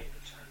have great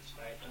returns,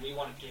 right? And we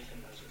want to give him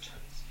those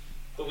returns.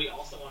 But we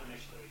also want to make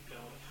sure that we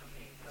build a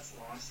company that's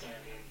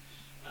long-standing,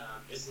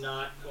 is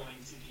not going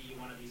to be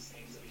one of these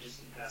things that we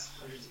just invest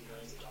hundreds of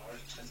millions of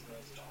dollars, tens of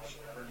millions of dollars,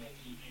 whatever it may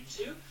be,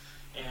 into.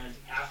 And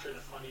after the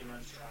funding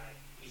runs dry,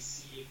 we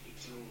see if we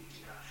do or we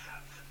do not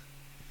have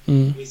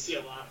that. We see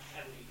a lot of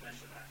heavily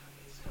venture-backed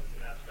companies go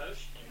through that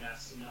approach, and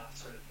that's not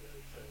sort of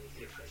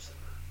the approach that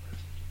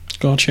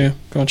we're taking.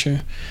 Got you.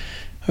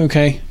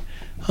 Okay.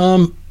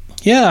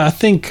 I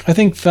think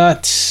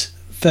that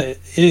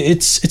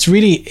it's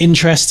really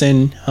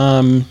interesting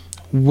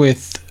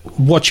with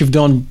what you've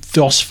done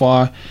thus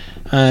far,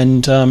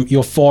 and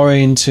your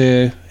foray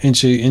into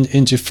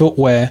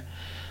footwear.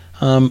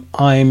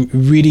 I'm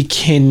really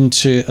keen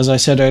to, as I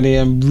said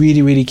earlier, I'm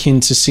really keen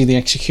to see the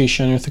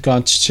execution with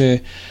regards to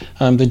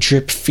the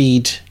drip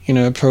feed,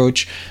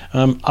 approach.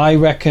 I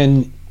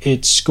reckon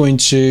it's going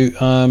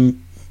to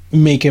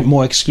make it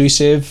more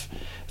exclusive.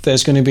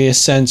 There's going to be a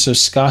sense of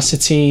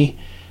scarcity,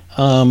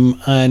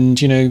 and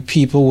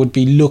people would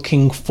be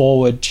looking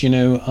forward,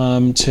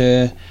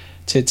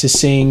 to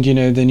seeing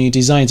the new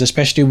designs,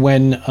 especially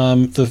when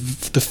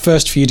the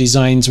first few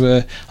designs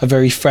are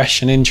very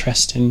fresh and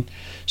interesting.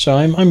 So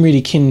I'm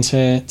really keen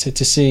to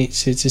see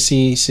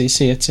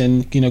it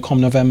in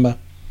come November.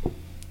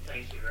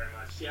 Thank you very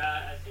much.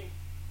 Yeah, I think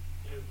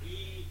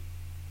we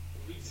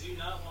do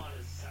not want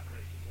to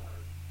separate people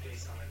out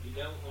based on it. We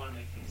don't want to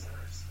make things that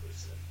are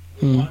exclusive.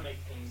 We want to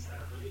make things that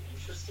are really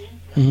interesting and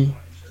that people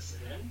are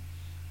interested in.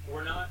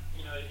 We're not,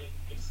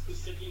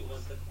 exclusivity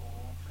was the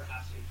goal.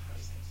 Perhaps we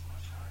price things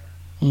much higher.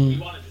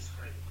 We want to just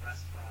create the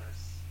best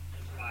products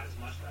and provide as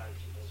much value to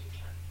people as we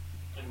can.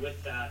 And with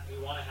that, we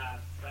want to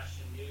have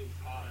fresh and new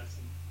products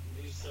and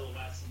new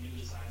silhouettes and new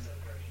designs that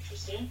are very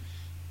interesting.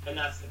 And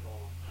that's the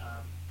goal.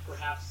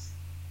 Perhaps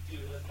due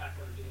to the fact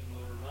that we're doing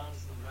lower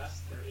runs than the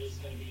rest, there is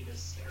going to be this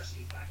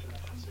scarcity factor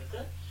that comes with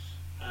it.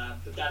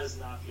 But that is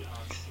not the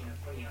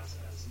from the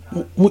outset. That is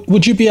not.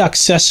 Would you be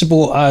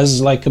accessible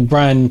as like a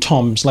brand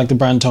Tom's, like the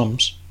brand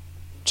Tom's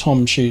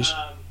shoes?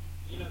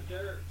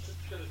 They're just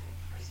purely from a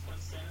price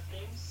point stand of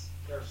things.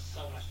 They're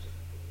so much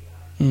different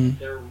than we are.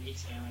 They're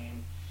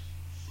retailing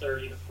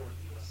 $30 to $40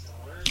 US.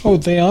 Oh,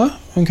 they are?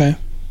 Okay.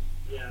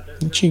 Yeah,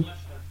 they're cheap. Much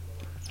more.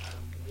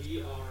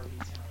 We are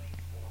retailing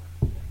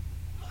for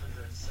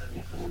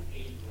 $170,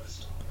 $180 US.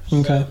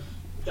 Okay. So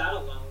that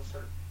alone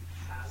sort of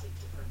has a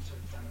different sort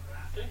of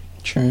demographic.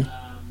 Sure.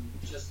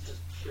 Just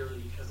purely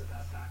because of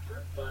that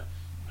factor. But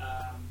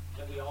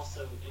and we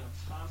also,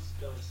 Tom's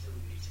goes through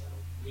retail.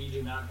 We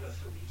do not go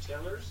through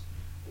retailers.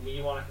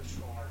 We want to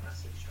control our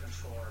message,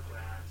 control our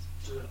brand,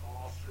 do it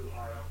all through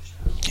our own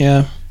channel.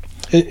 Yeah.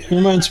 It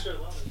reminds. Just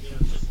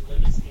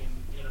limits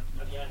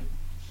again,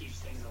 keeps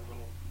things a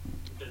little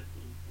bit.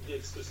 The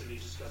exclusivity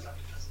just goes up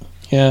because of it.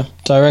 Yeah,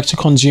 direct to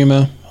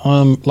consumer.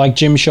 Like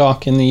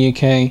Gymshark in the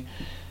UK,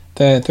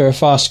 they're a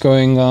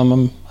fast-growing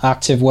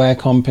active wear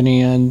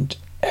company, and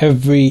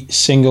every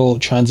single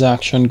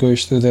transaction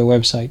goes through their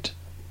website.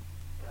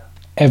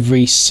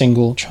 Every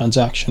single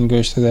transaction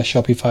goes through their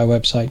Shopify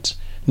website.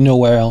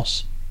 Nowhere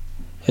else.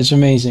 It's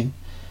amazing.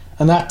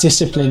 and that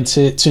discipline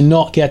to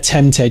not get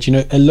tempted. You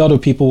know, a lot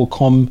of people will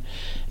come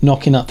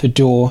knocking at the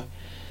door,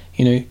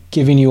 you know,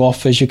 giving you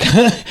offers.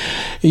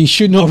 You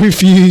should not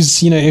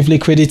refuse, you know, if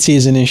liquidity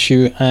is an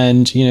issue,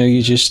 and, you know,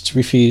 you just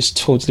refuse,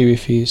 totally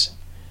refuse.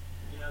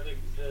 You know,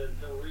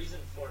 the reason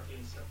for it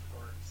being so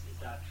important is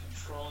that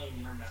controlling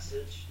your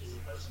message is the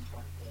most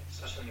important thing,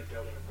 especially when you're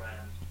building a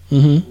brand.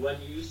 Mm-hmm. When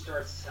you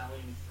start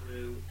selling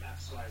through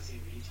XYZ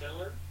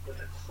retailer with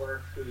a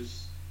clerk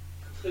who's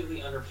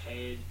completely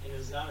underpaid and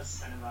is not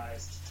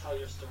incentivized to tell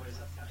your story as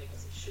authentic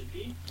as it should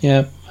be,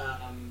 yeah,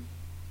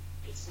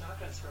 it's not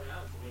going to turn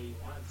out the way you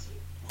want it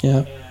to.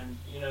 yeah, And,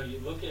 you know, you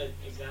look at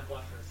example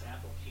after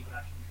example, people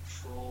that can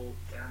control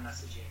their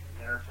messaging and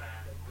their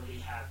brand and really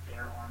have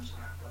their arms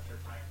around what their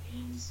brand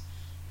means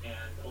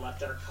and let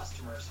their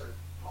customers sort of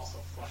also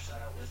flush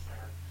that out with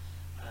them.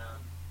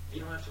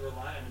 You don't have to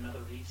rely on another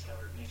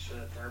retailer to make sure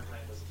that their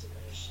brand doesn't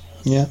diminish.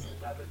 yeah.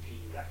 That could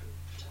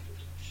potentially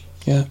diminish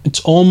it. Yeah, it's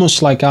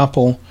almost like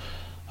Apple.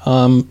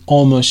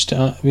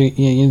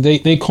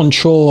 They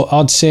control,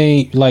 I'd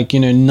say, like, you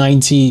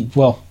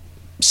know,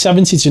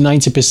 70 to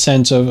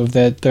 90% of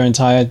their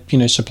entire, you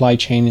know, supply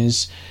chain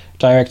is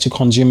direct to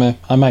consumer.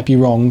 I might be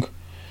wrong,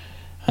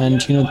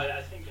 and you know,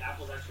 I think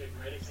Apple's actually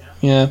a great example.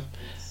 Yeah,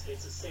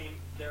 it's the same.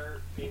 They went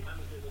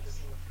with the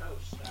same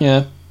approach.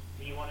 Yeah,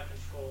 you want to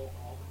control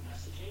all the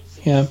messaging,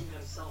 so Yeah. using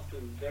themselves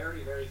through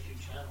very, very few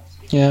channels.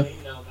 Because Yeah. they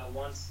know that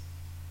once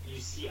you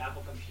see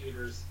Apple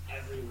computers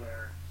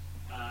everywhere,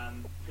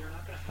 they're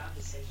not going to have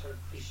the same sort of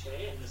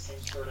cliche and the same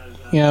sort of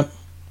yeah,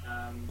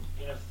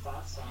 you know,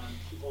 thoughts on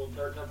people,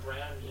 their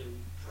brand who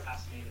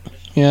perhaps made a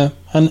mission. yeah,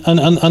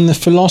 and the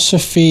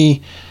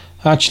philosophy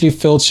actually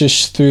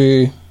filters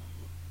through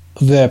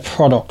their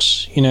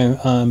products. You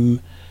know,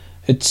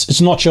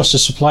 it's not just a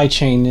supply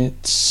chain.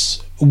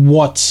 It's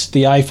what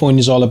the iPhone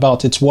is all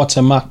about. It's what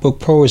a MacBook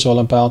Pro is all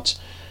about.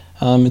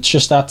 It's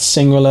just that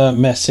singular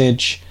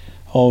message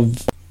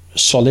of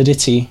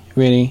solidity,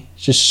 really.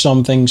 Just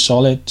something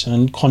solid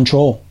and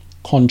control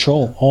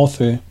all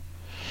through.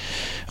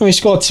 Anyway,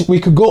 Scott, we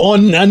could go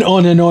on and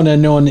on and on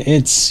and on.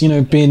 It's, you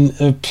know, been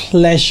a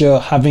pleasure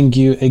having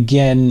you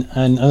again.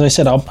 And as I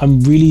said, I'm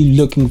really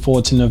looking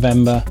forward to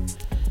November.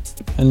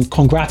 And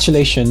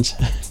congratulations.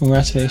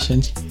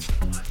 Congratulations.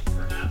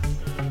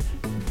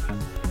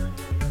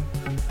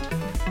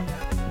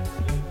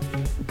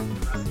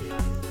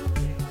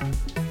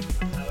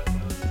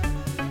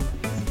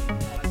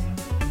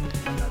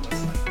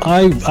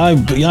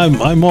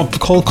 I'm up.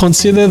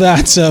 Consider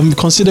that.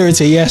 Consider it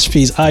a yes,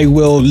 please. I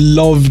will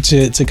love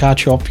to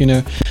catch up. You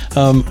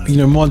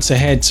know, months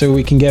ahead, so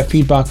we can get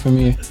feedback from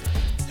you.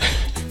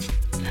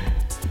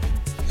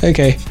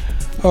 Okay.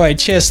 All right.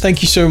 Cheers.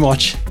 Thank you so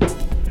much.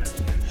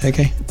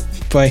 Okay.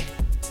 Bye.